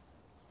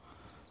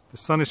 The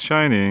sun is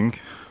shining,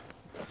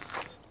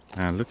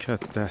 and look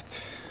at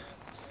that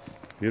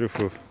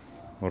beautiful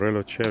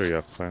Morello cherry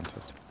I've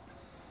planted.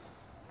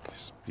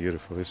 It's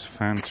beautiful, it's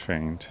fan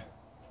trained.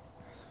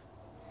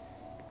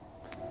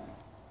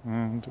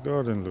 And the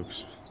garden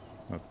looks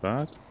not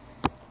bad.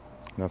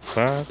 Not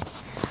bad.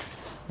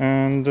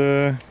 And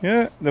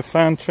yeah, the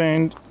fan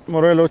trained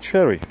Morello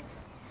cherry.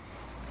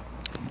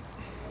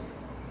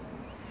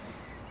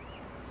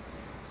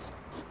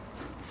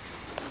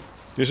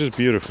 This is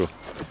beautiful.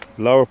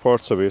 Lower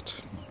parts of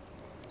it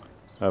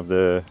have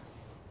the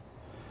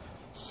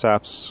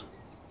saps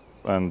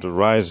and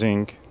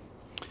rising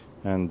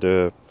and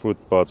the fruit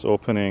buds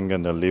opening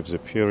and the leaves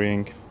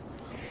appearing.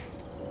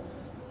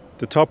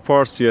 The top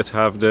parts yet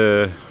have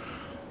the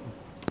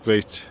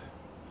they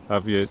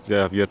have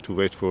yet to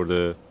wait for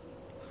the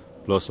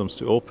blossoms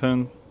to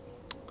open.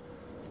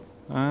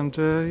 And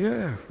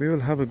yeah, we will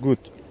have a good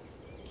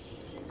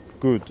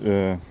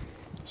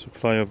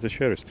supply of the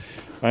cherries.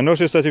 I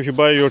noticed that if you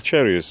buy your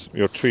cherries,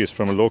 your trees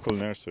from a local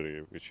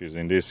nursery, which is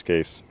in this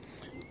case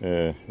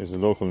is a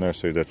local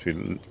nursery that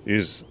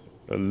is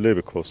a little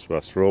bit close to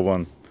us,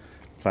 Rowan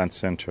Plant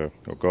Center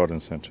or Garden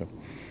Center,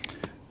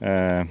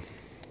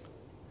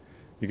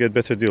 you get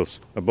better deals.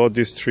 I bought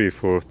this tree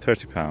for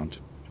 £30,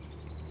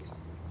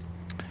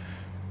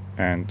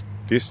 and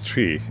this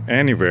tree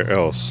anywhere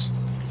else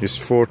is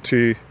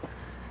 £42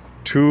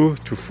 to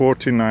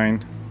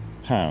 £49,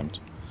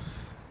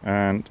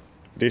 and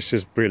this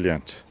is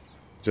brilliant.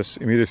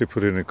 Just immediately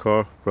put it in a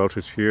car, brought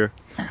it here.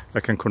 I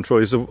can control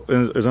it.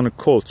 It's on a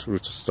colt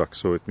rootstock,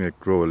 so it may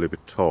grow a little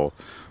bit tall.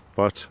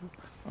 But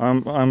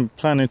I'm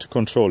planning to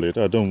control it.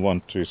 I don't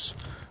want to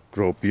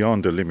grow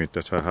beyond the limit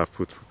that I have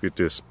put with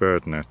this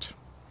bird net.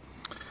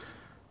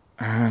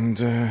 And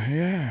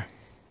yeah,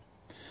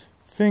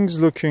 things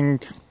looking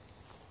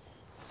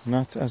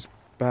not as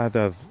bad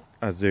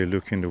as they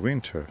look in the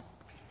winter.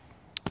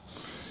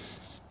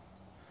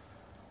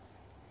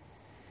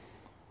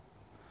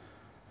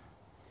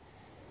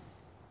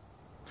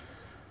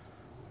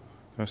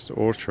 That's the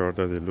orchard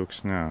that it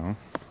looks now.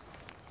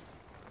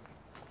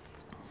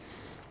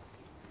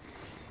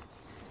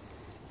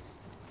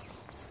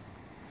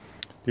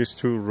 These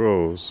 2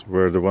 rows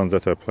were the ones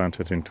that I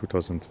planted in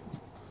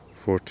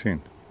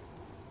 2014.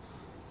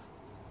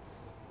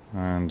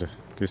 And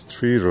these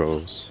 3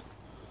 rows,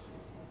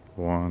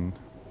 1,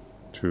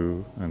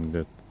 2, and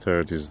the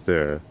third is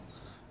there.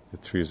 The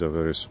trees are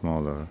very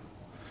smaller.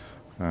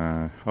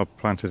 I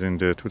planted in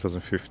the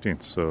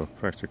 2015, so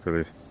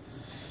practically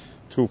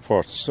 2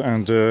 parts,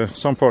 and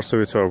some parts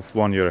of it are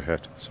 1 year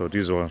ahead. So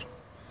these are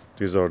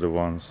the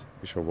ones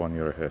which are 1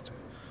 year ahead.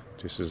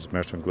 This is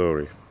Merton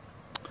Glory,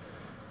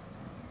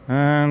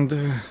 and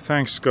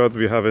thanks God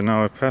we have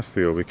now a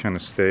patio. We can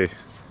stay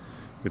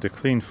with a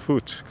clean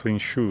foot, clean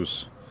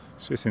shoes,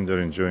 sitting there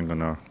enjoying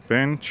on our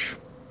bench.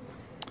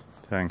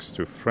 Thanks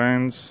to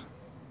friends,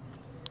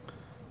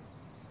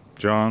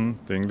 John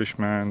the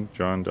Englishman,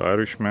 John the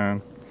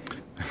Irishman,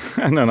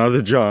 and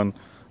another John,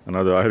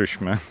 another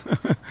Irishman.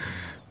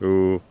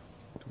 Who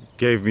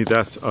gave me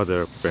that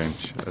other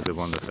bench, the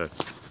one that I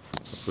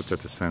put at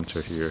the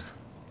center here.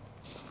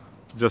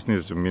 It just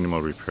needs a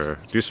minimal repair.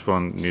 This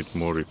one needs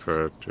more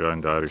repair,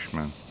 John the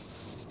Irishman.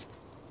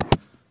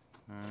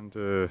 And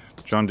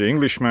John the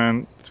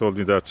Englishman told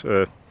me that,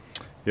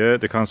 yeah,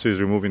 the council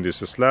is removing these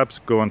slabs,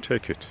 go and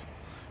take it.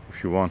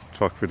 If you want,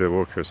 talk with the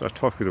workers. I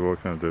talked with the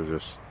workers and they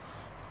just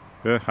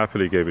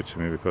happily gave it to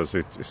me because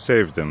it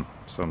saved them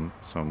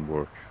some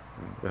work.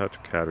 They had to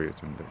carry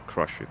it and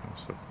crush it and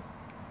so.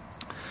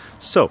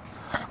 So,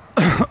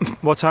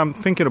 what I'm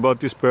thinking about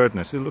this bird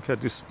nest, look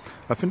at this.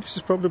 I think this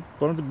is probably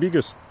one of the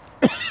biggest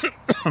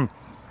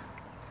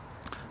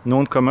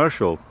known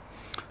commercial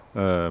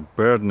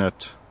bird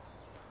net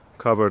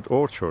covered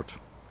orchard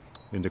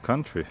in the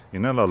country.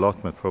 Inella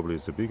allotment probably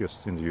is the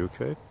biggest in the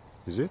UK,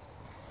 is it?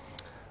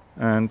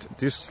 And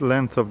this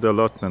length of the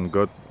allotment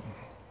got,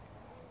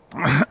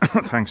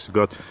 thanks to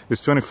God,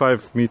 is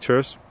 25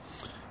 meters.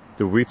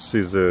 The width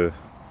is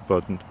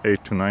about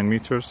 8 to 9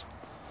 meters.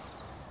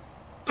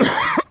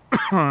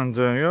 And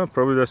yeah,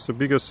 probably that's the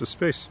biggest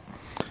space,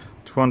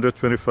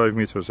 225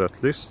 meters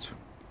at least,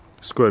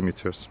 square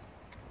meters.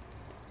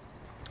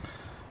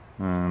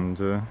 And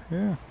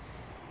yeah,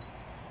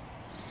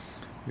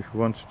 if you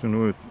wanted to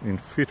know it in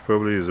feet,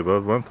 probably is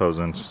about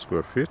 1,000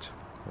 square feet.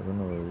 I don't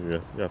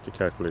know, you have to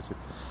calculate it.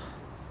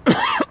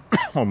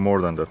 Or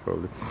more than that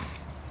probably.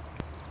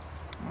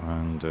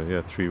 And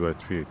yeah, 3 by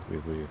 3 it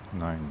will be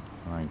 9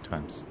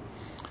 times.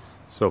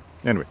 So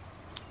anyway,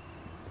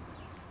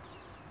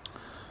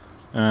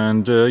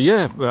 and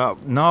yeah,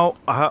 now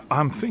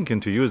I'm thinking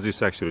to use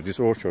this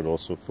orchard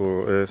also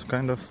for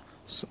kind of,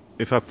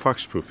 if I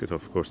fox-proof it,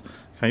 of course,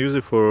 can use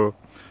it for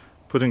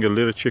putting a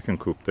little chicken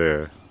coop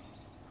there,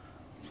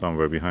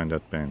 somewhere behind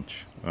that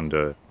bench, on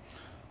the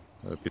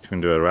between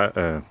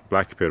the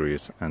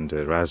blackberries and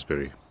the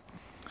raspberry,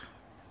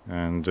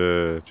 and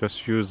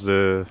just use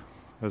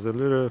as a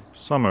little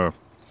summer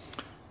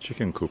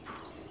chicken coop.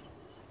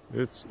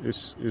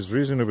 It's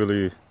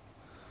reasonably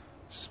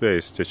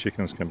spaced. The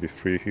chickens can be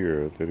free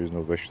here. There is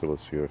no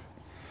vegetables here.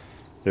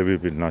 There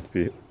will not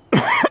be.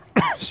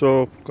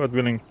 So, God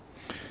willing,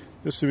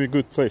 this will be a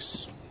good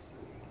place.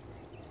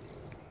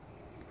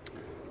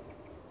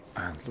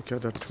 And look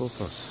at that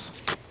topaz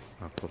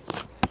apple.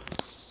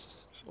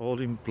 It's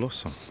all in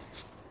blossom.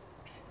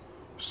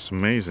 It's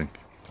amazing.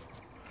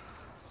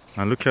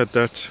 And look at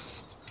that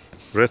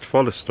red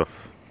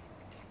Falstaff.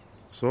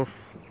 It's all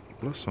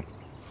blossom.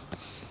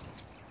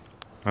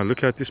 And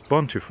look at this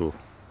bountiful.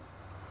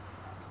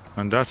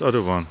 And that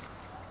other one,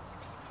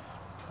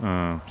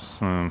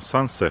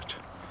 sunset.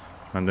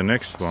 And the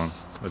next one,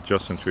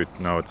 adjacent to it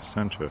now at the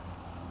center,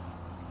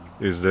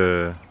 is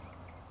a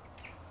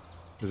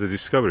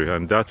discovery.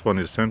 And that one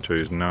in the center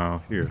is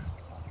now here.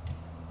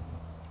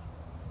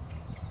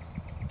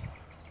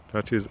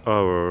 That is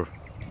our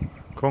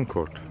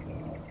Concord.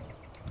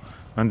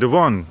 And the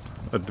one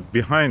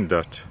behind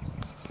that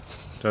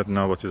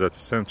now what is at the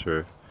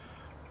center,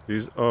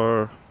 these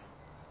are,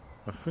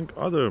 I think,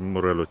 other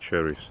Morello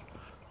cherries.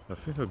 I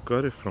think I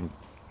got it from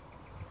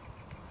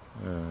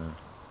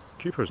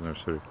Keeper's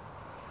Nursery.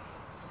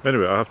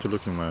 Anyway, I have to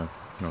look in my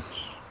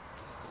notes.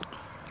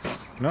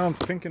 Now I'm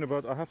thinking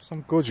about, I have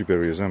some goji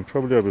berries and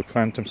probably I will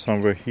plant them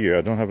somewhere here.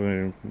 I don't have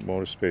any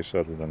more space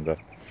other than that.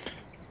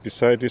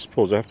 Beside these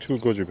poles, I have 2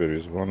 goji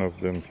berries. One of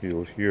them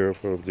here,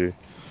 probably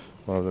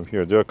one of them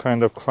here. They're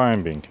kind of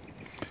climbing.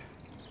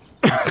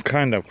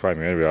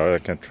 Anyway, I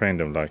can train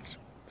them to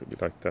be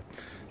like that.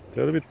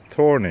 They're a bit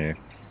thorny.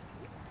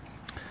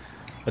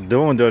 At the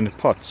moment they're in the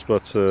pots,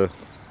 but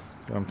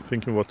I'm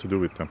thinking what to do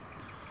with them.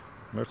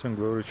 Merton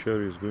Glory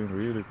cherry is doing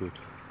really good.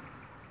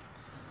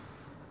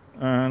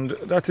 And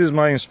that is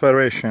my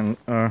inspiration.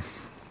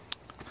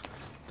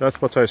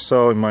 That's what I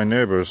saw in my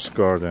neighbor's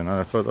garden, and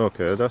I thought,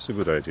 okay, that's a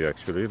good idea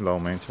actually, low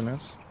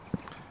maintenance.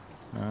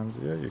 And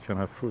yeah, you can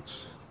have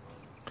fruits.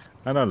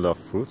 And I love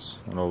fruits,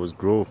 and always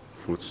grow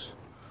fruits.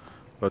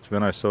 But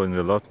when I saw in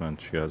the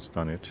allotment, she has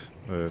done it.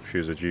 She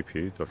is a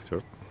GP,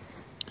 doctor,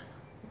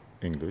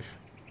 English.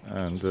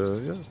 And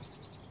yeah,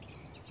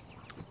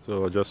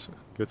 so I just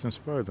get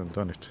inspired and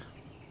done it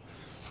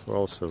for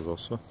ourselves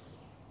also.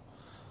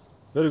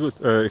 Very good.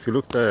 If you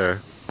look there,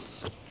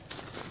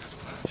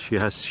 she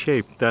has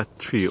shaped that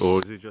tree,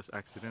 or is it just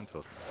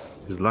accidental?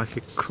 It's like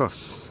a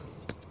cross.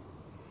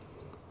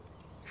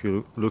 If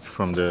you look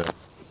from the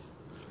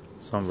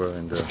somewhere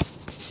in the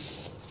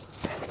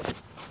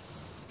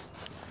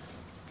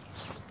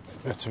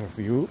better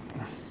view.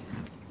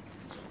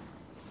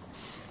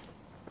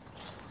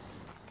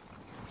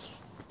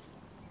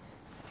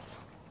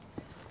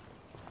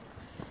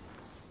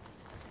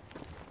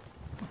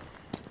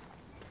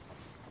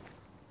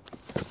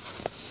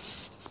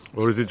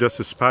 Or is it just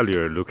a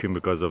espalier looking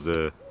because of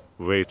the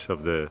weight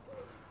of the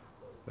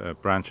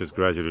branches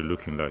gradually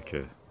looking like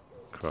a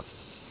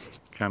cross?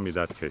 Can be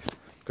that case.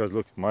 Because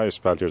look, my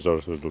espaliers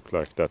also look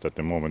like that at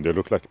the moment. They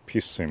look like a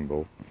peace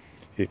symbol,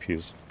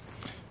 hippies.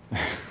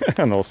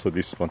 And also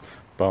this one,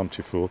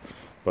 bountiful.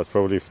 But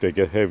probably if they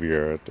get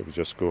heavier, they will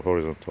just go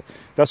horizontal.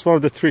 That's one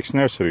of the tricks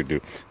nurseries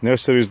do.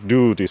 Nurseries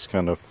do these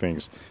kind of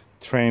things.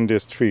 Train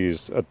these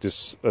trees at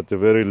the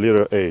very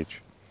little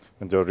age,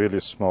 and they're really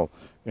small,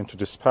 into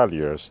the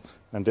espaliers,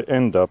 and they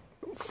end up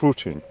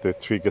fruiting. The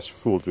tree gets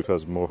full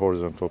because more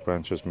horizontal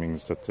branches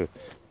means that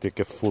they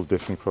get full. They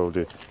think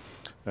probably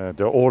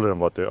they're older than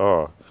what they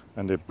are,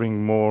 and they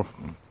bring more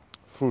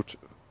fruit.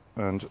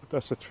 And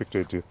that's a trick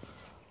they do.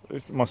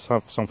 It must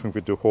have something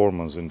with the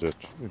hormones in the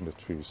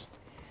trees,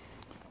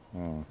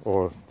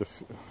 or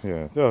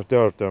yeah.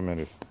 There are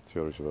many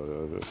theories about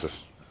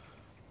it.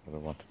 I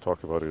don't want to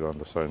talk about it on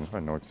the side. I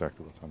know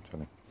exactly what I'm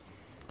telling.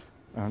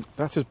 And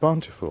that is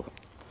bountiful.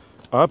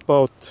 I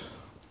bought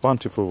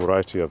bountiful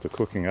variety of the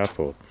cooking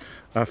apple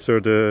after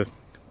the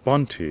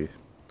Bunty's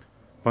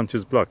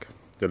Block,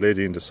 the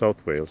lady in the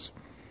South Wales,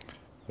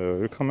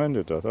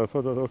 recommended that. I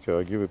thought that, okay,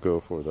 I'll give it a go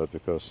for that,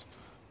 because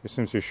it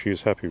seems that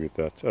she's happy with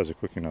that as a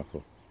cooking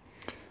apple.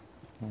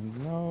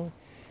 And now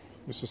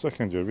it's the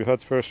second year. We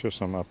had first year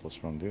some apples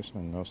from this,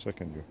 and now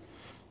second year.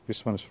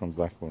 This one is from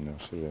Blackburn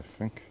Nursery, I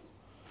think.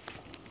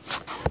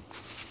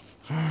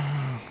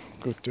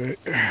 Good day.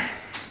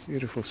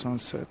 Beautiful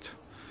sunset.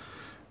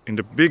 In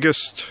the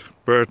biggest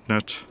bird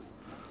net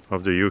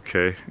of the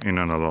UK in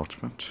an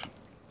allotment.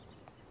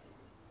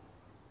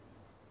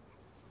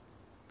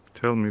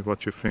 Tell me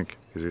what you think.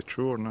 Is it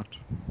true or not?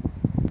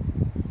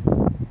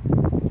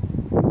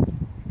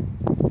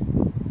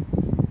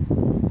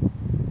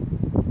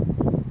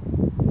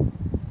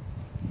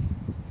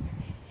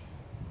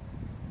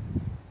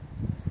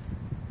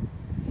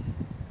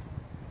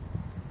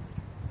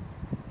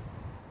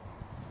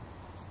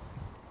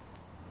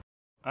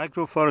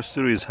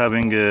 Agroforestry is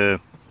having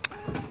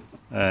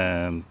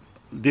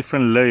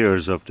different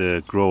layers of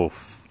the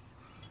growth,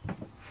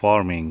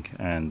 farming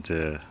and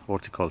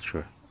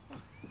horticulture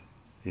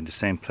in the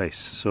same place.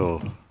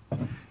 So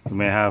you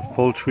may have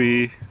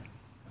poultry,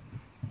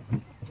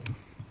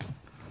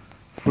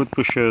 fruit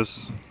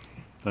bushes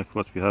like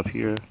what we have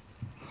here,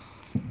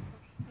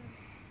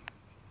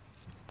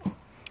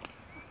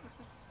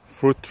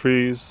 fruit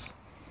trees,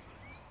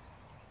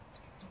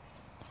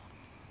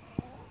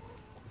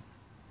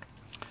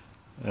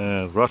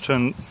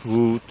 rotten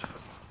wood,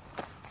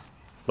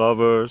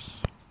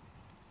 flowers,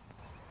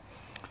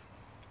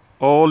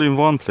 all in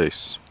one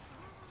place.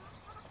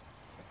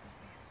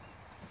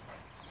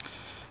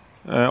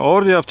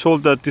 Already I've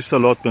told that this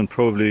allotment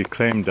probably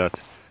claimed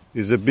that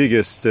is the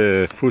biggest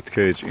fruit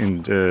cage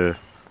in the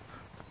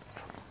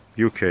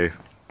UK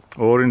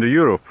or in the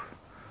Europe,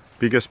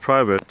 biggest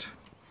private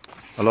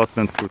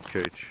allotment fruit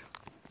cage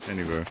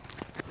anywhere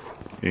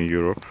in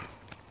Europe.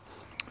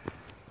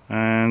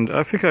 And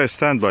I think I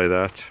stand by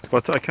that,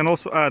 but I can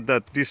also add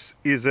that this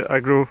is an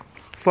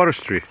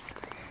agroforestry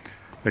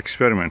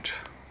experiment.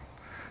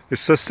 It's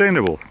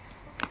sustainable.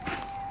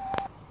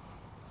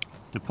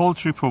 The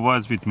poultry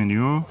provides with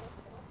manure,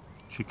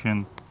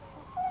 chicken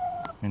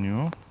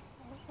manure,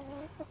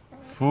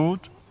 food,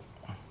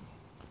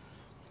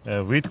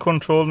 weed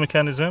control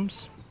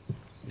mechanisms,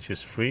 which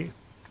is free.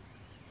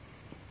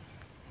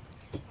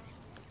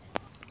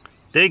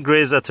 They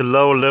graze at a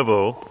lower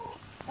level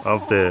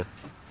of the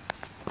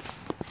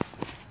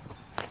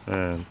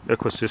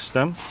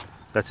ecosystem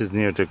that is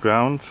near the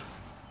ground,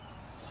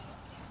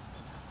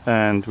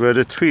 and where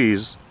the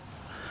trees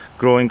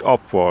growing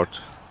upward.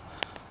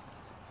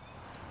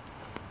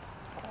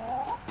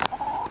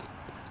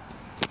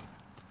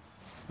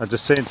 At the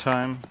same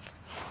time,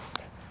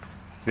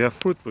 we have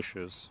fruit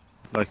bushes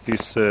like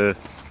this red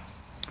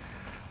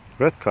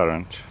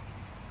currant.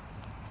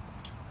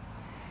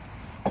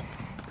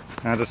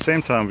 And at the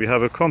same time, we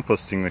have a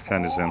composting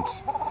mechanisms.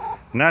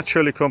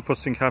 Naturally,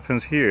 composting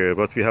happens here,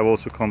 but we have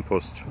also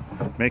compost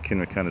making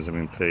mechanism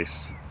in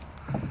place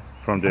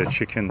from the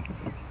chicken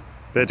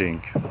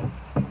bedding.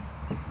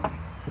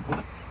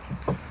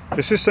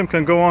 The system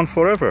can go on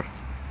forever.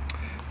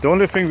 The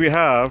only thing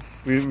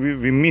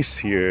we miss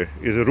here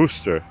is a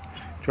rooster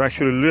to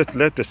actually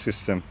let the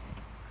system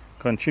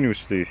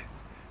continuously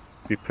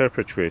be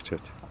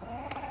perpetuated.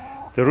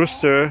 The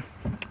rooster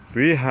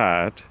we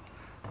had,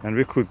 and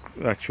we could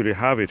actually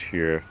have it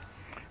here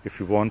if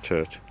we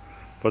wanted.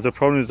 But the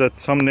problem is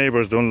that some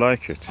neighbors don't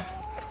like it,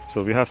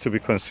 so we have to be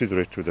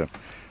considerate to them.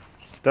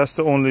 That's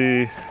the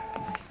only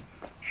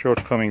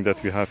shortcoming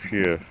that we have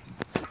here,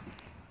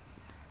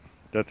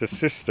 that the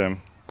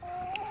system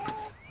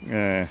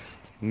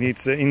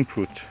needs the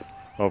input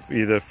of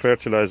either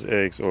fertilized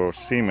eggs or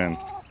semen,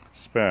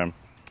 sperm,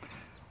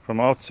 from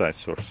outside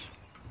source,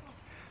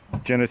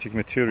 genetic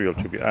material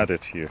to be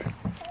added here.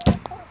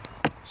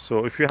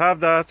 So if you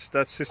have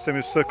that system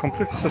is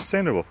completely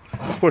sustainable.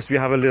 Of course, we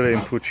have a little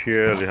input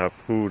here. We have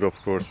food,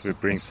 of course. We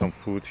bring some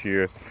food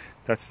here.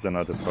 That is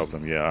another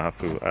problem. Yeah, I have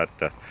to add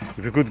that.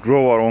 If we could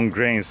grow our own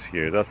grains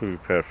here, that would be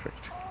perfect.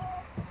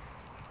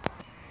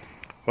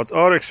 But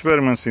our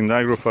experiments in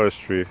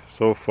agroforestry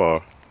so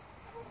far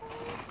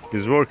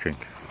is working.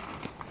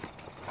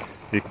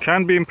 It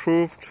can be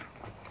improved,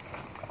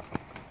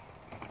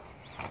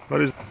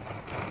 but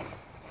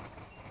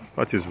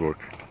is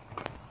working.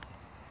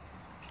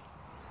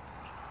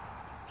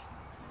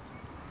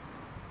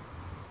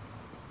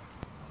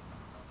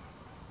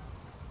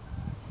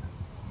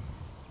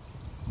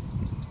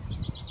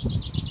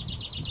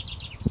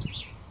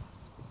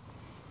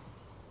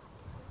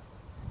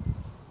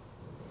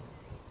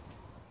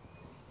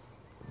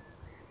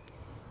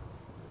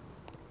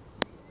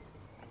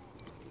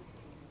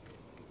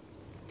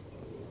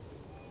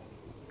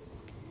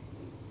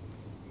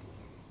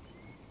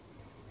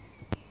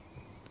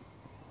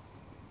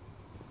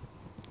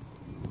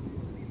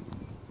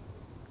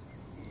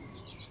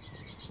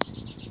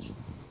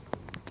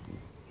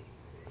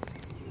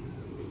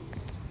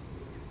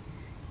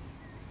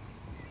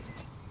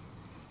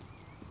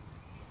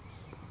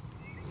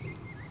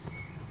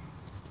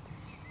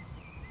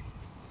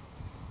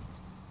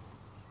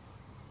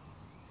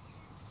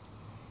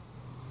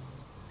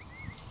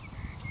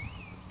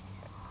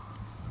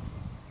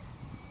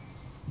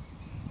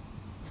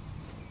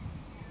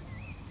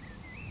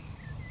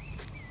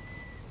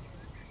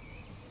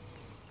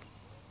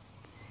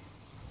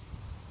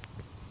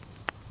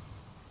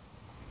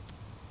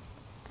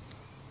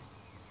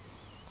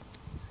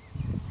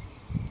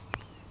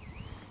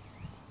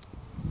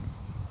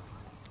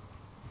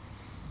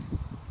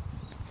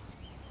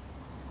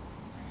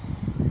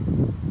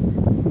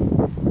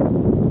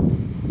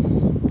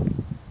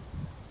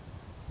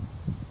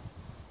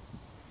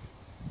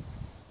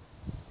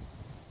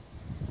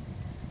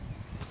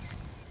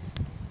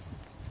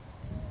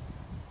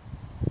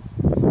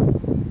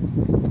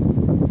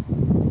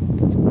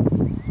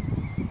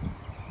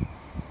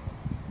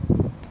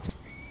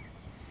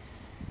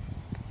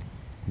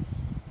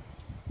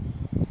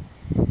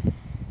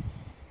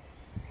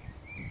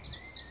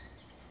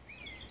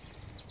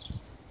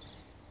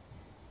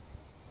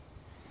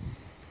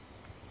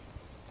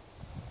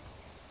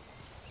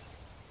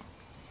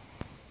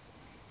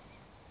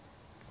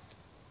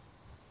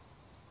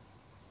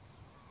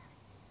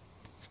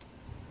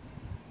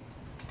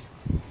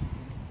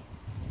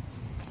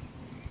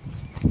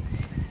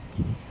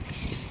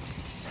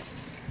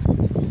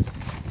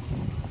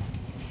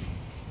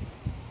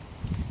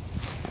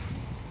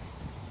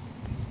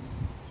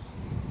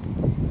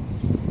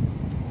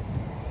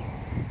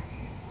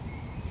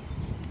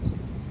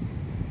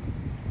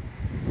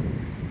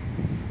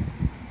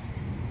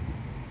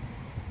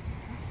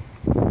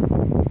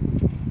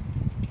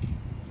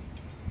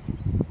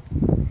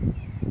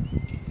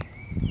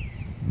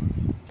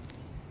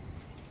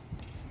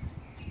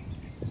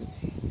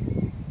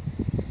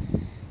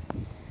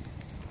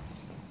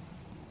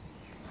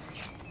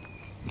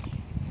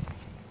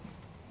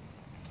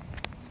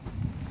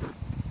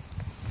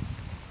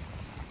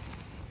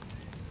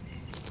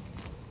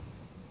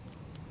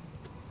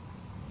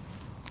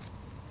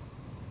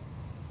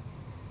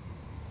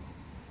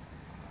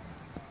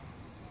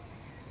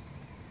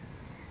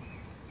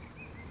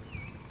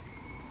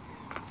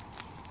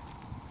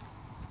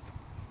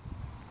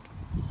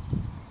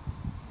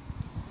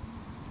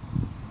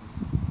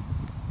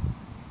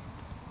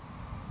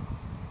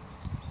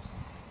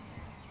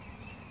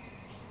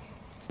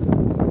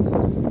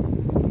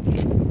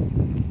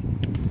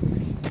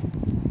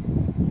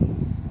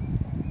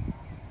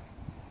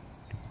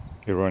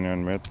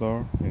 Iranian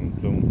medlar in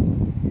bloom.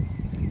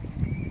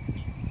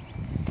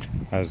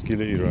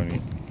 Azgil Irani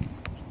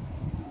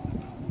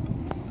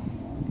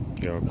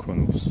یا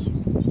کنوس.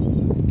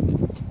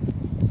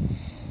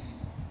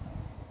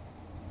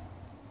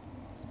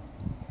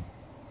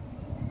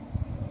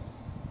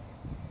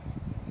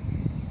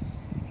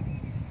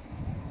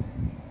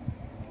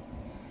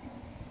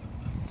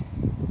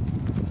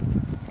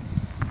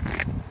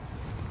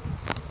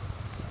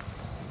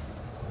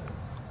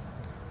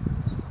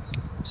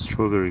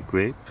 Strawberry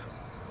grape,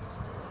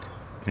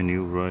 a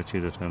new variety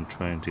that I'm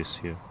trying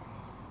this year.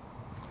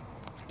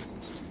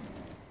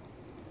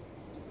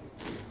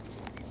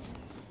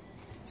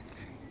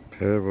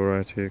 Pear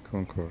variety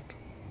Concord.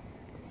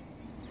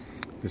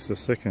 This is the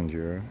second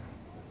year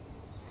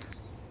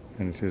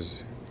and it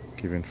is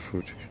giving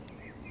fruit.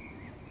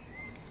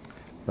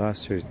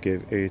 Last year it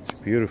gave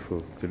 8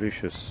 beautiful,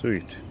 delicious,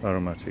 sweet,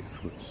 aromatic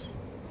fruits.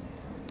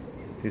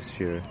 This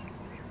year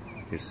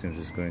it seems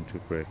it's going to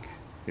break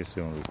its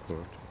own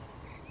record.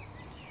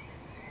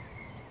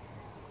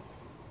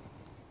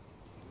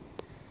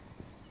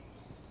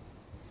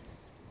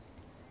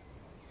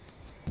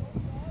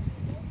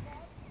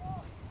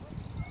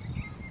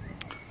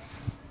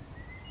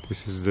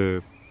 This is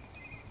the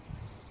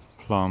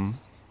plum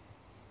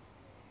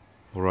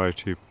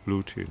variety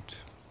Blue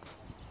Tint.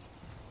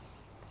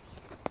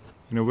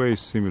 In a way,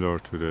 it's similar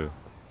to the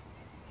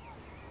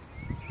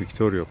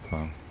Victoria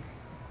plum,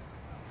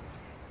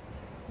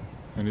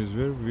 and it's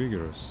very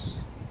vigorous.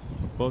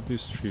 I bought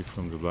this tree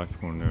from the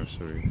Blackmore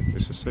Nursery.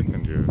 It's the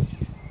second year.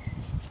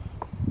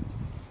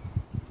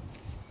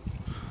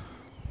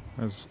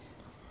 Has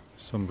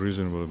some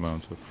reasonable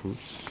amount of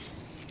fruits,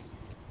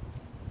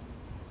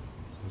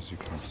 as you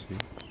can see.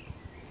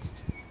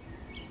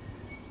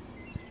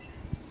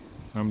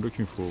 I'm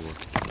looking forward.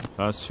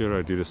 Last year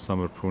I did a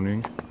summer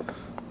pruning,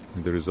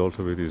 and the result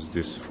of it is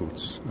these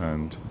fruits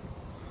and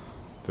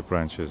the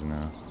branches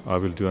now. I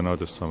will do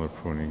another summer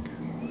pruning,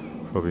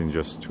 probably in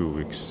just 2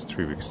 weeks,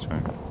 3 weeks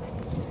time.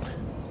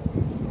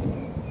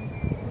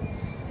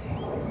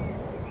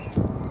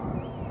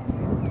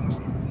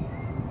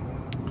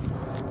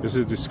 This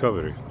is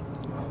Discovery,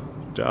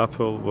 the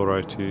apple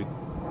variety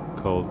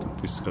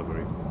called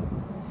Discovery.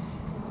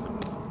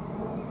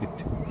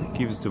 It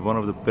gives one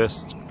of the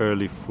best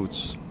early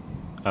fruits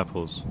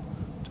apples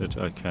that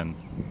I can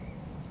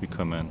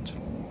recommend.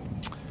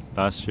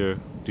 Last year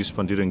this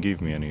one didn't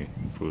give me any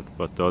fruit,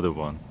 but the other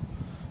one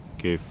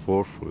gave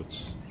 4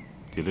 fruits.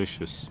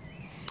 Delicious,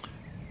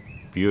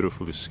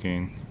 beautiful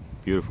skin,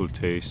 beautiful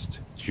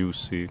taste,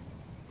 juicy,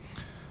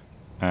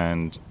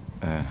 and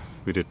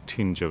with a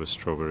tinge of a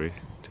strawberry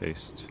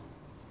taste.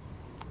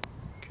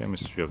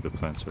 Chemistry of the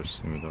plants are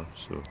similar,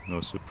 so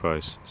no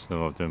surprise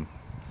some of them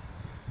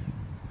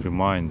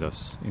remind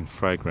us in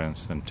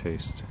fragrance and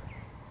taste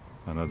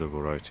another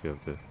variety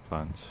of the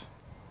plants.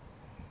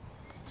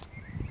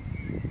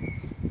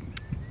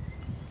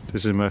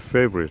 This is my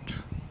favorite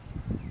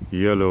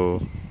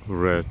yellow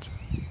red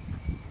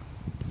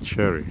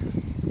cherry.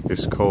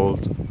 It's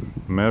called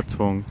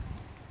Merton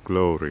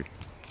Glory.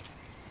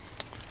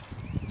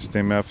 It's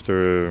named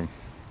after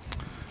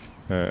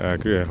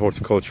a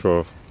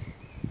horticultural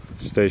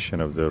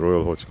station of the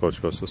Royal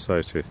Horticultural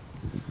Society.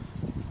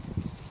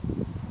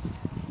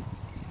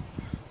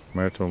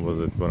 Merton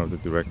was one of the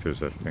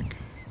directors, I think.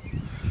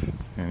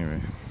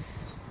 Anyway,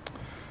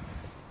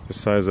 the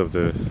size of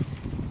the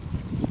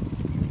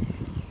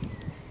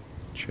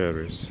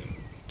cherries.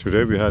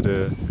 Today we had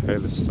a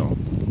hailstone.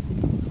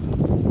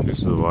 This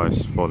is the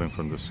ice falling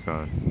from the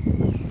sky.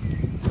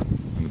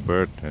 And the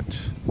bird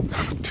net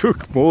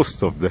took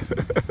most of the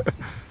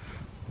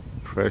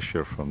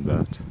pressure from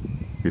that.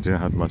 We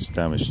didn't have much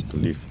damage to the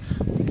leaf.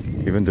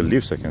 Even the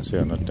leaves I can see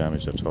are not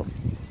damaged at all.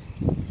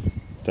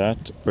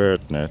 That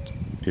bird net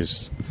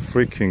is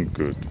freaking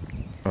good.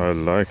 I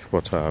like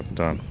what I have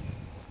done.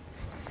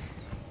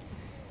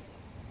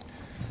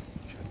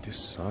 This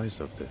size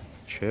of the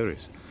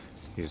cherries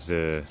is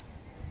the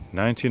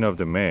 19th of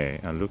the May,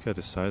 and look at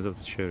the size of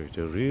the cherry.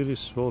 They're really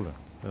swollen.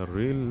 They're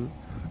really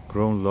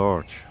grown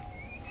large.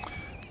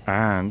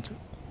 And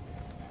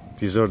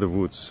these are the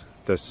woods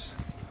that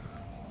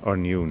are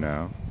new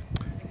now.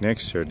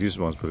 Next year these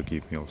ones will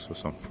give me also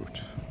some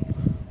fruit.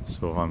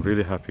 So I'm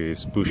really happy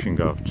it's pushing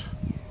out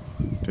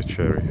the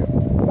cherry.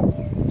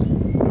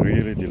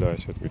 Really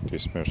delighted with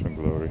this Merton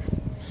Glory.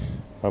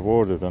 I've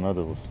ordered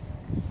another one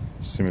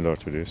similar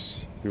to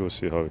this. You will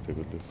see how it will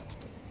look.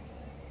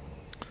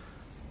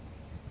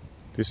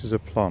 This is a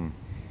plum.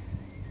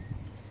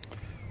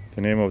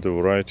 The name of the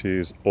variety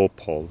is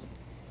Opal.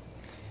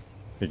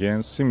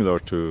 Again, similar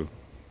to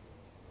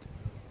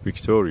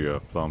Victoria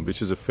plum,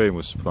 which is a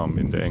famous plum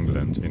in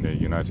England, in the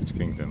United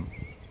Kingdom.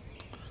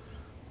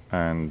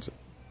 And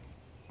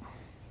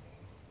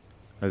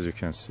as you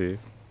can see,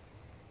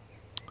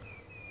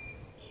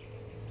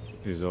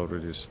 is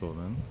already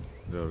swollen.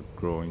 They are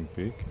growing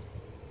big.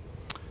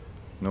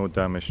 No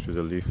damage to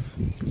the leaf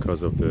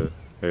because of the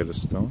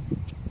hailstone.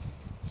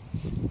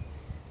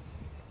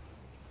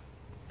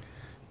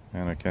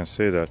 And I can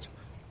say that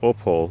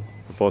opal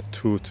about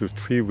 2 to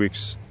 3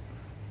 weeks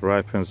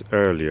ripens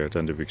earlier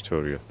than the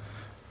Victoria.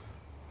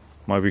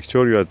 My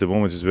Victoria at the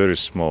moment is very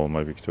small,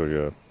 my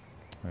Victoria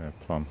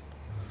plum.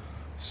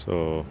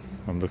 So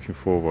I'm looking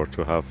forward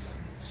to have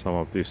some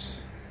of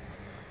this.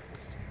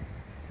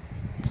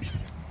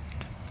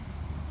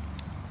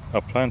 I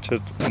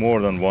planted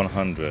more than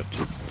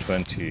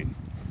 120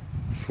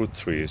 fruit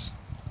trees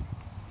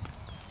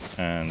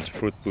and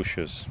fruit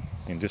bushes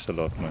in this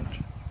allotment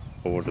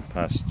over the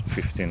past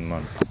 15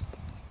 months.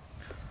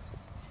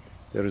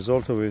 The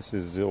result of it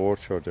is the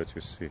orchard that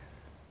you see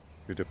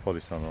with the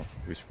polytunnel,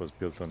 which was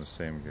built on the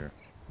same year.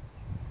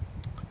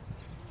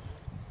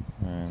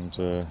 And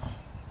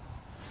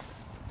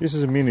this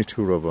is a mini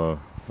tour of our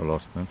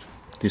allotment.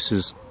 This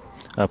is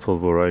apple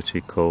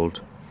variety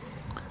called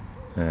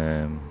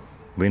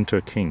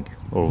Winter King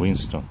or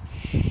Winston.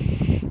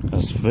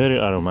 It's very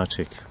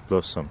aromatic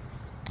blossom.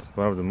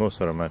 One of the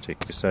most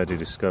aromatic, besides the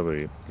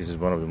Discovery. This is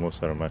one of the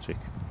most aromatic,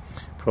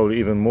 probably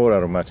even more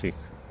aromatic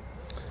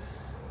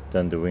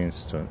than the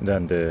Winston,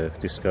 than the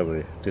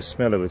Discovery. The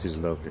smell of it is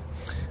lovely,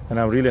 and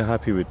I'm really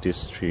happy with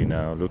this tree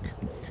now. Look,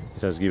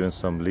 it has given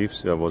some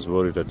leaves. I was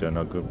worried that they're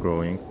not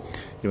growing.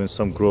 Even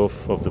some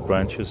growth of the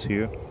branches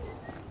here.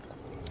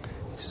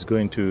 It is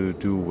going to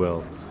do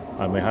well.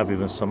 I may have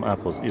even some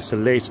apples. It's a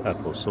late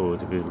apple, so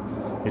it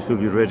will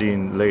be ready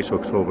in late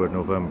October,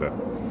 November,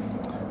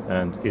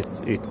 and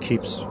it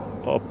keeps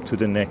up to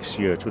the next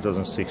year,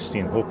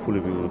 2016. Hopefully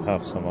we will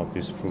have some of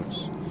these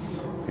fruits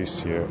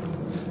this year.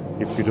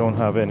 If we don't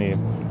have any,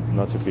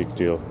 not a big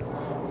deal.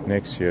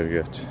 Next year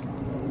yet,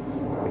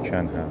 we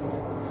can have.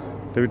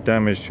 A little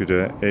damage to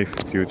the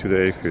due to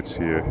the aphids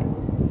here.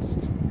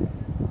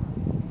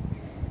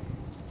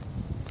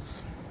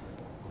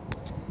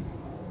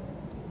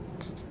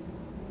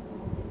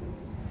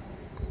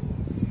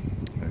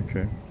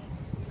 Okay,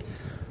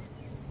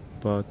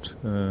 but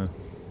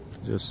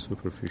just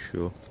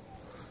superficial.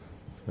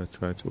 If I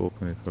try to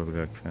open it,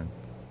 probably I can.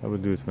 I will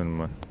do it when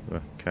my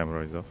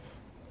camera is off.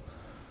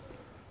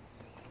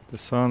 The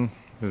sun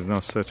is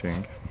now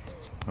setting.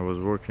 I was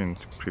working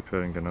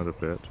preparing another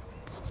bed.